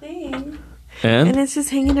this thing. And it's just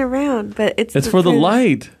hanging around. But it's for the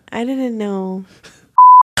light. I didn't know.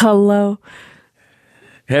 Hello.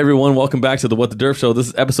 Hey, everyone. Welcome back to the What the Derf Show. This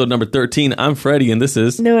is episode number 13. I'm Freddie, and this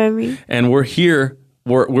is... Nohemi. And we're here.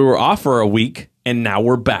 We were off for a week, and now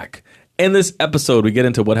we're back. In this episode, we get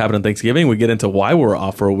into what happened on Thanksgiving. We get into why we're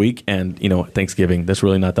off for a week, and Thanksgiving. There's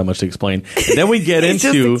really not that much to explain. And then we get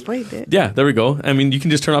into just explained it. Yeah, there we go. I mean, you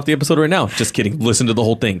can just turn off the episode right now. Just kidding. Listen to the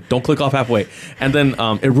whole thing. Don't click off halfway, and then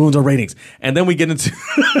it ruins our ratings. And then we get into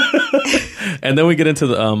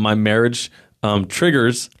my marriage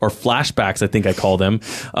triggers or flashbacks, I think I call them.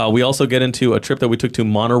 We also get into a trip that we took to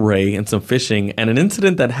Monterey and some fishing, and an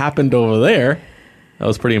incident that happened over there. That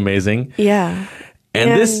was pretty amazing. Yeah.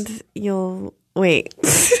 And you'll wait.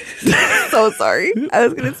 So sorry. I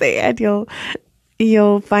was gonna say, and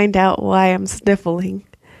you'll find out why I'm sniffling.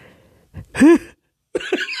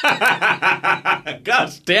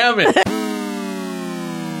 Gosh damn it.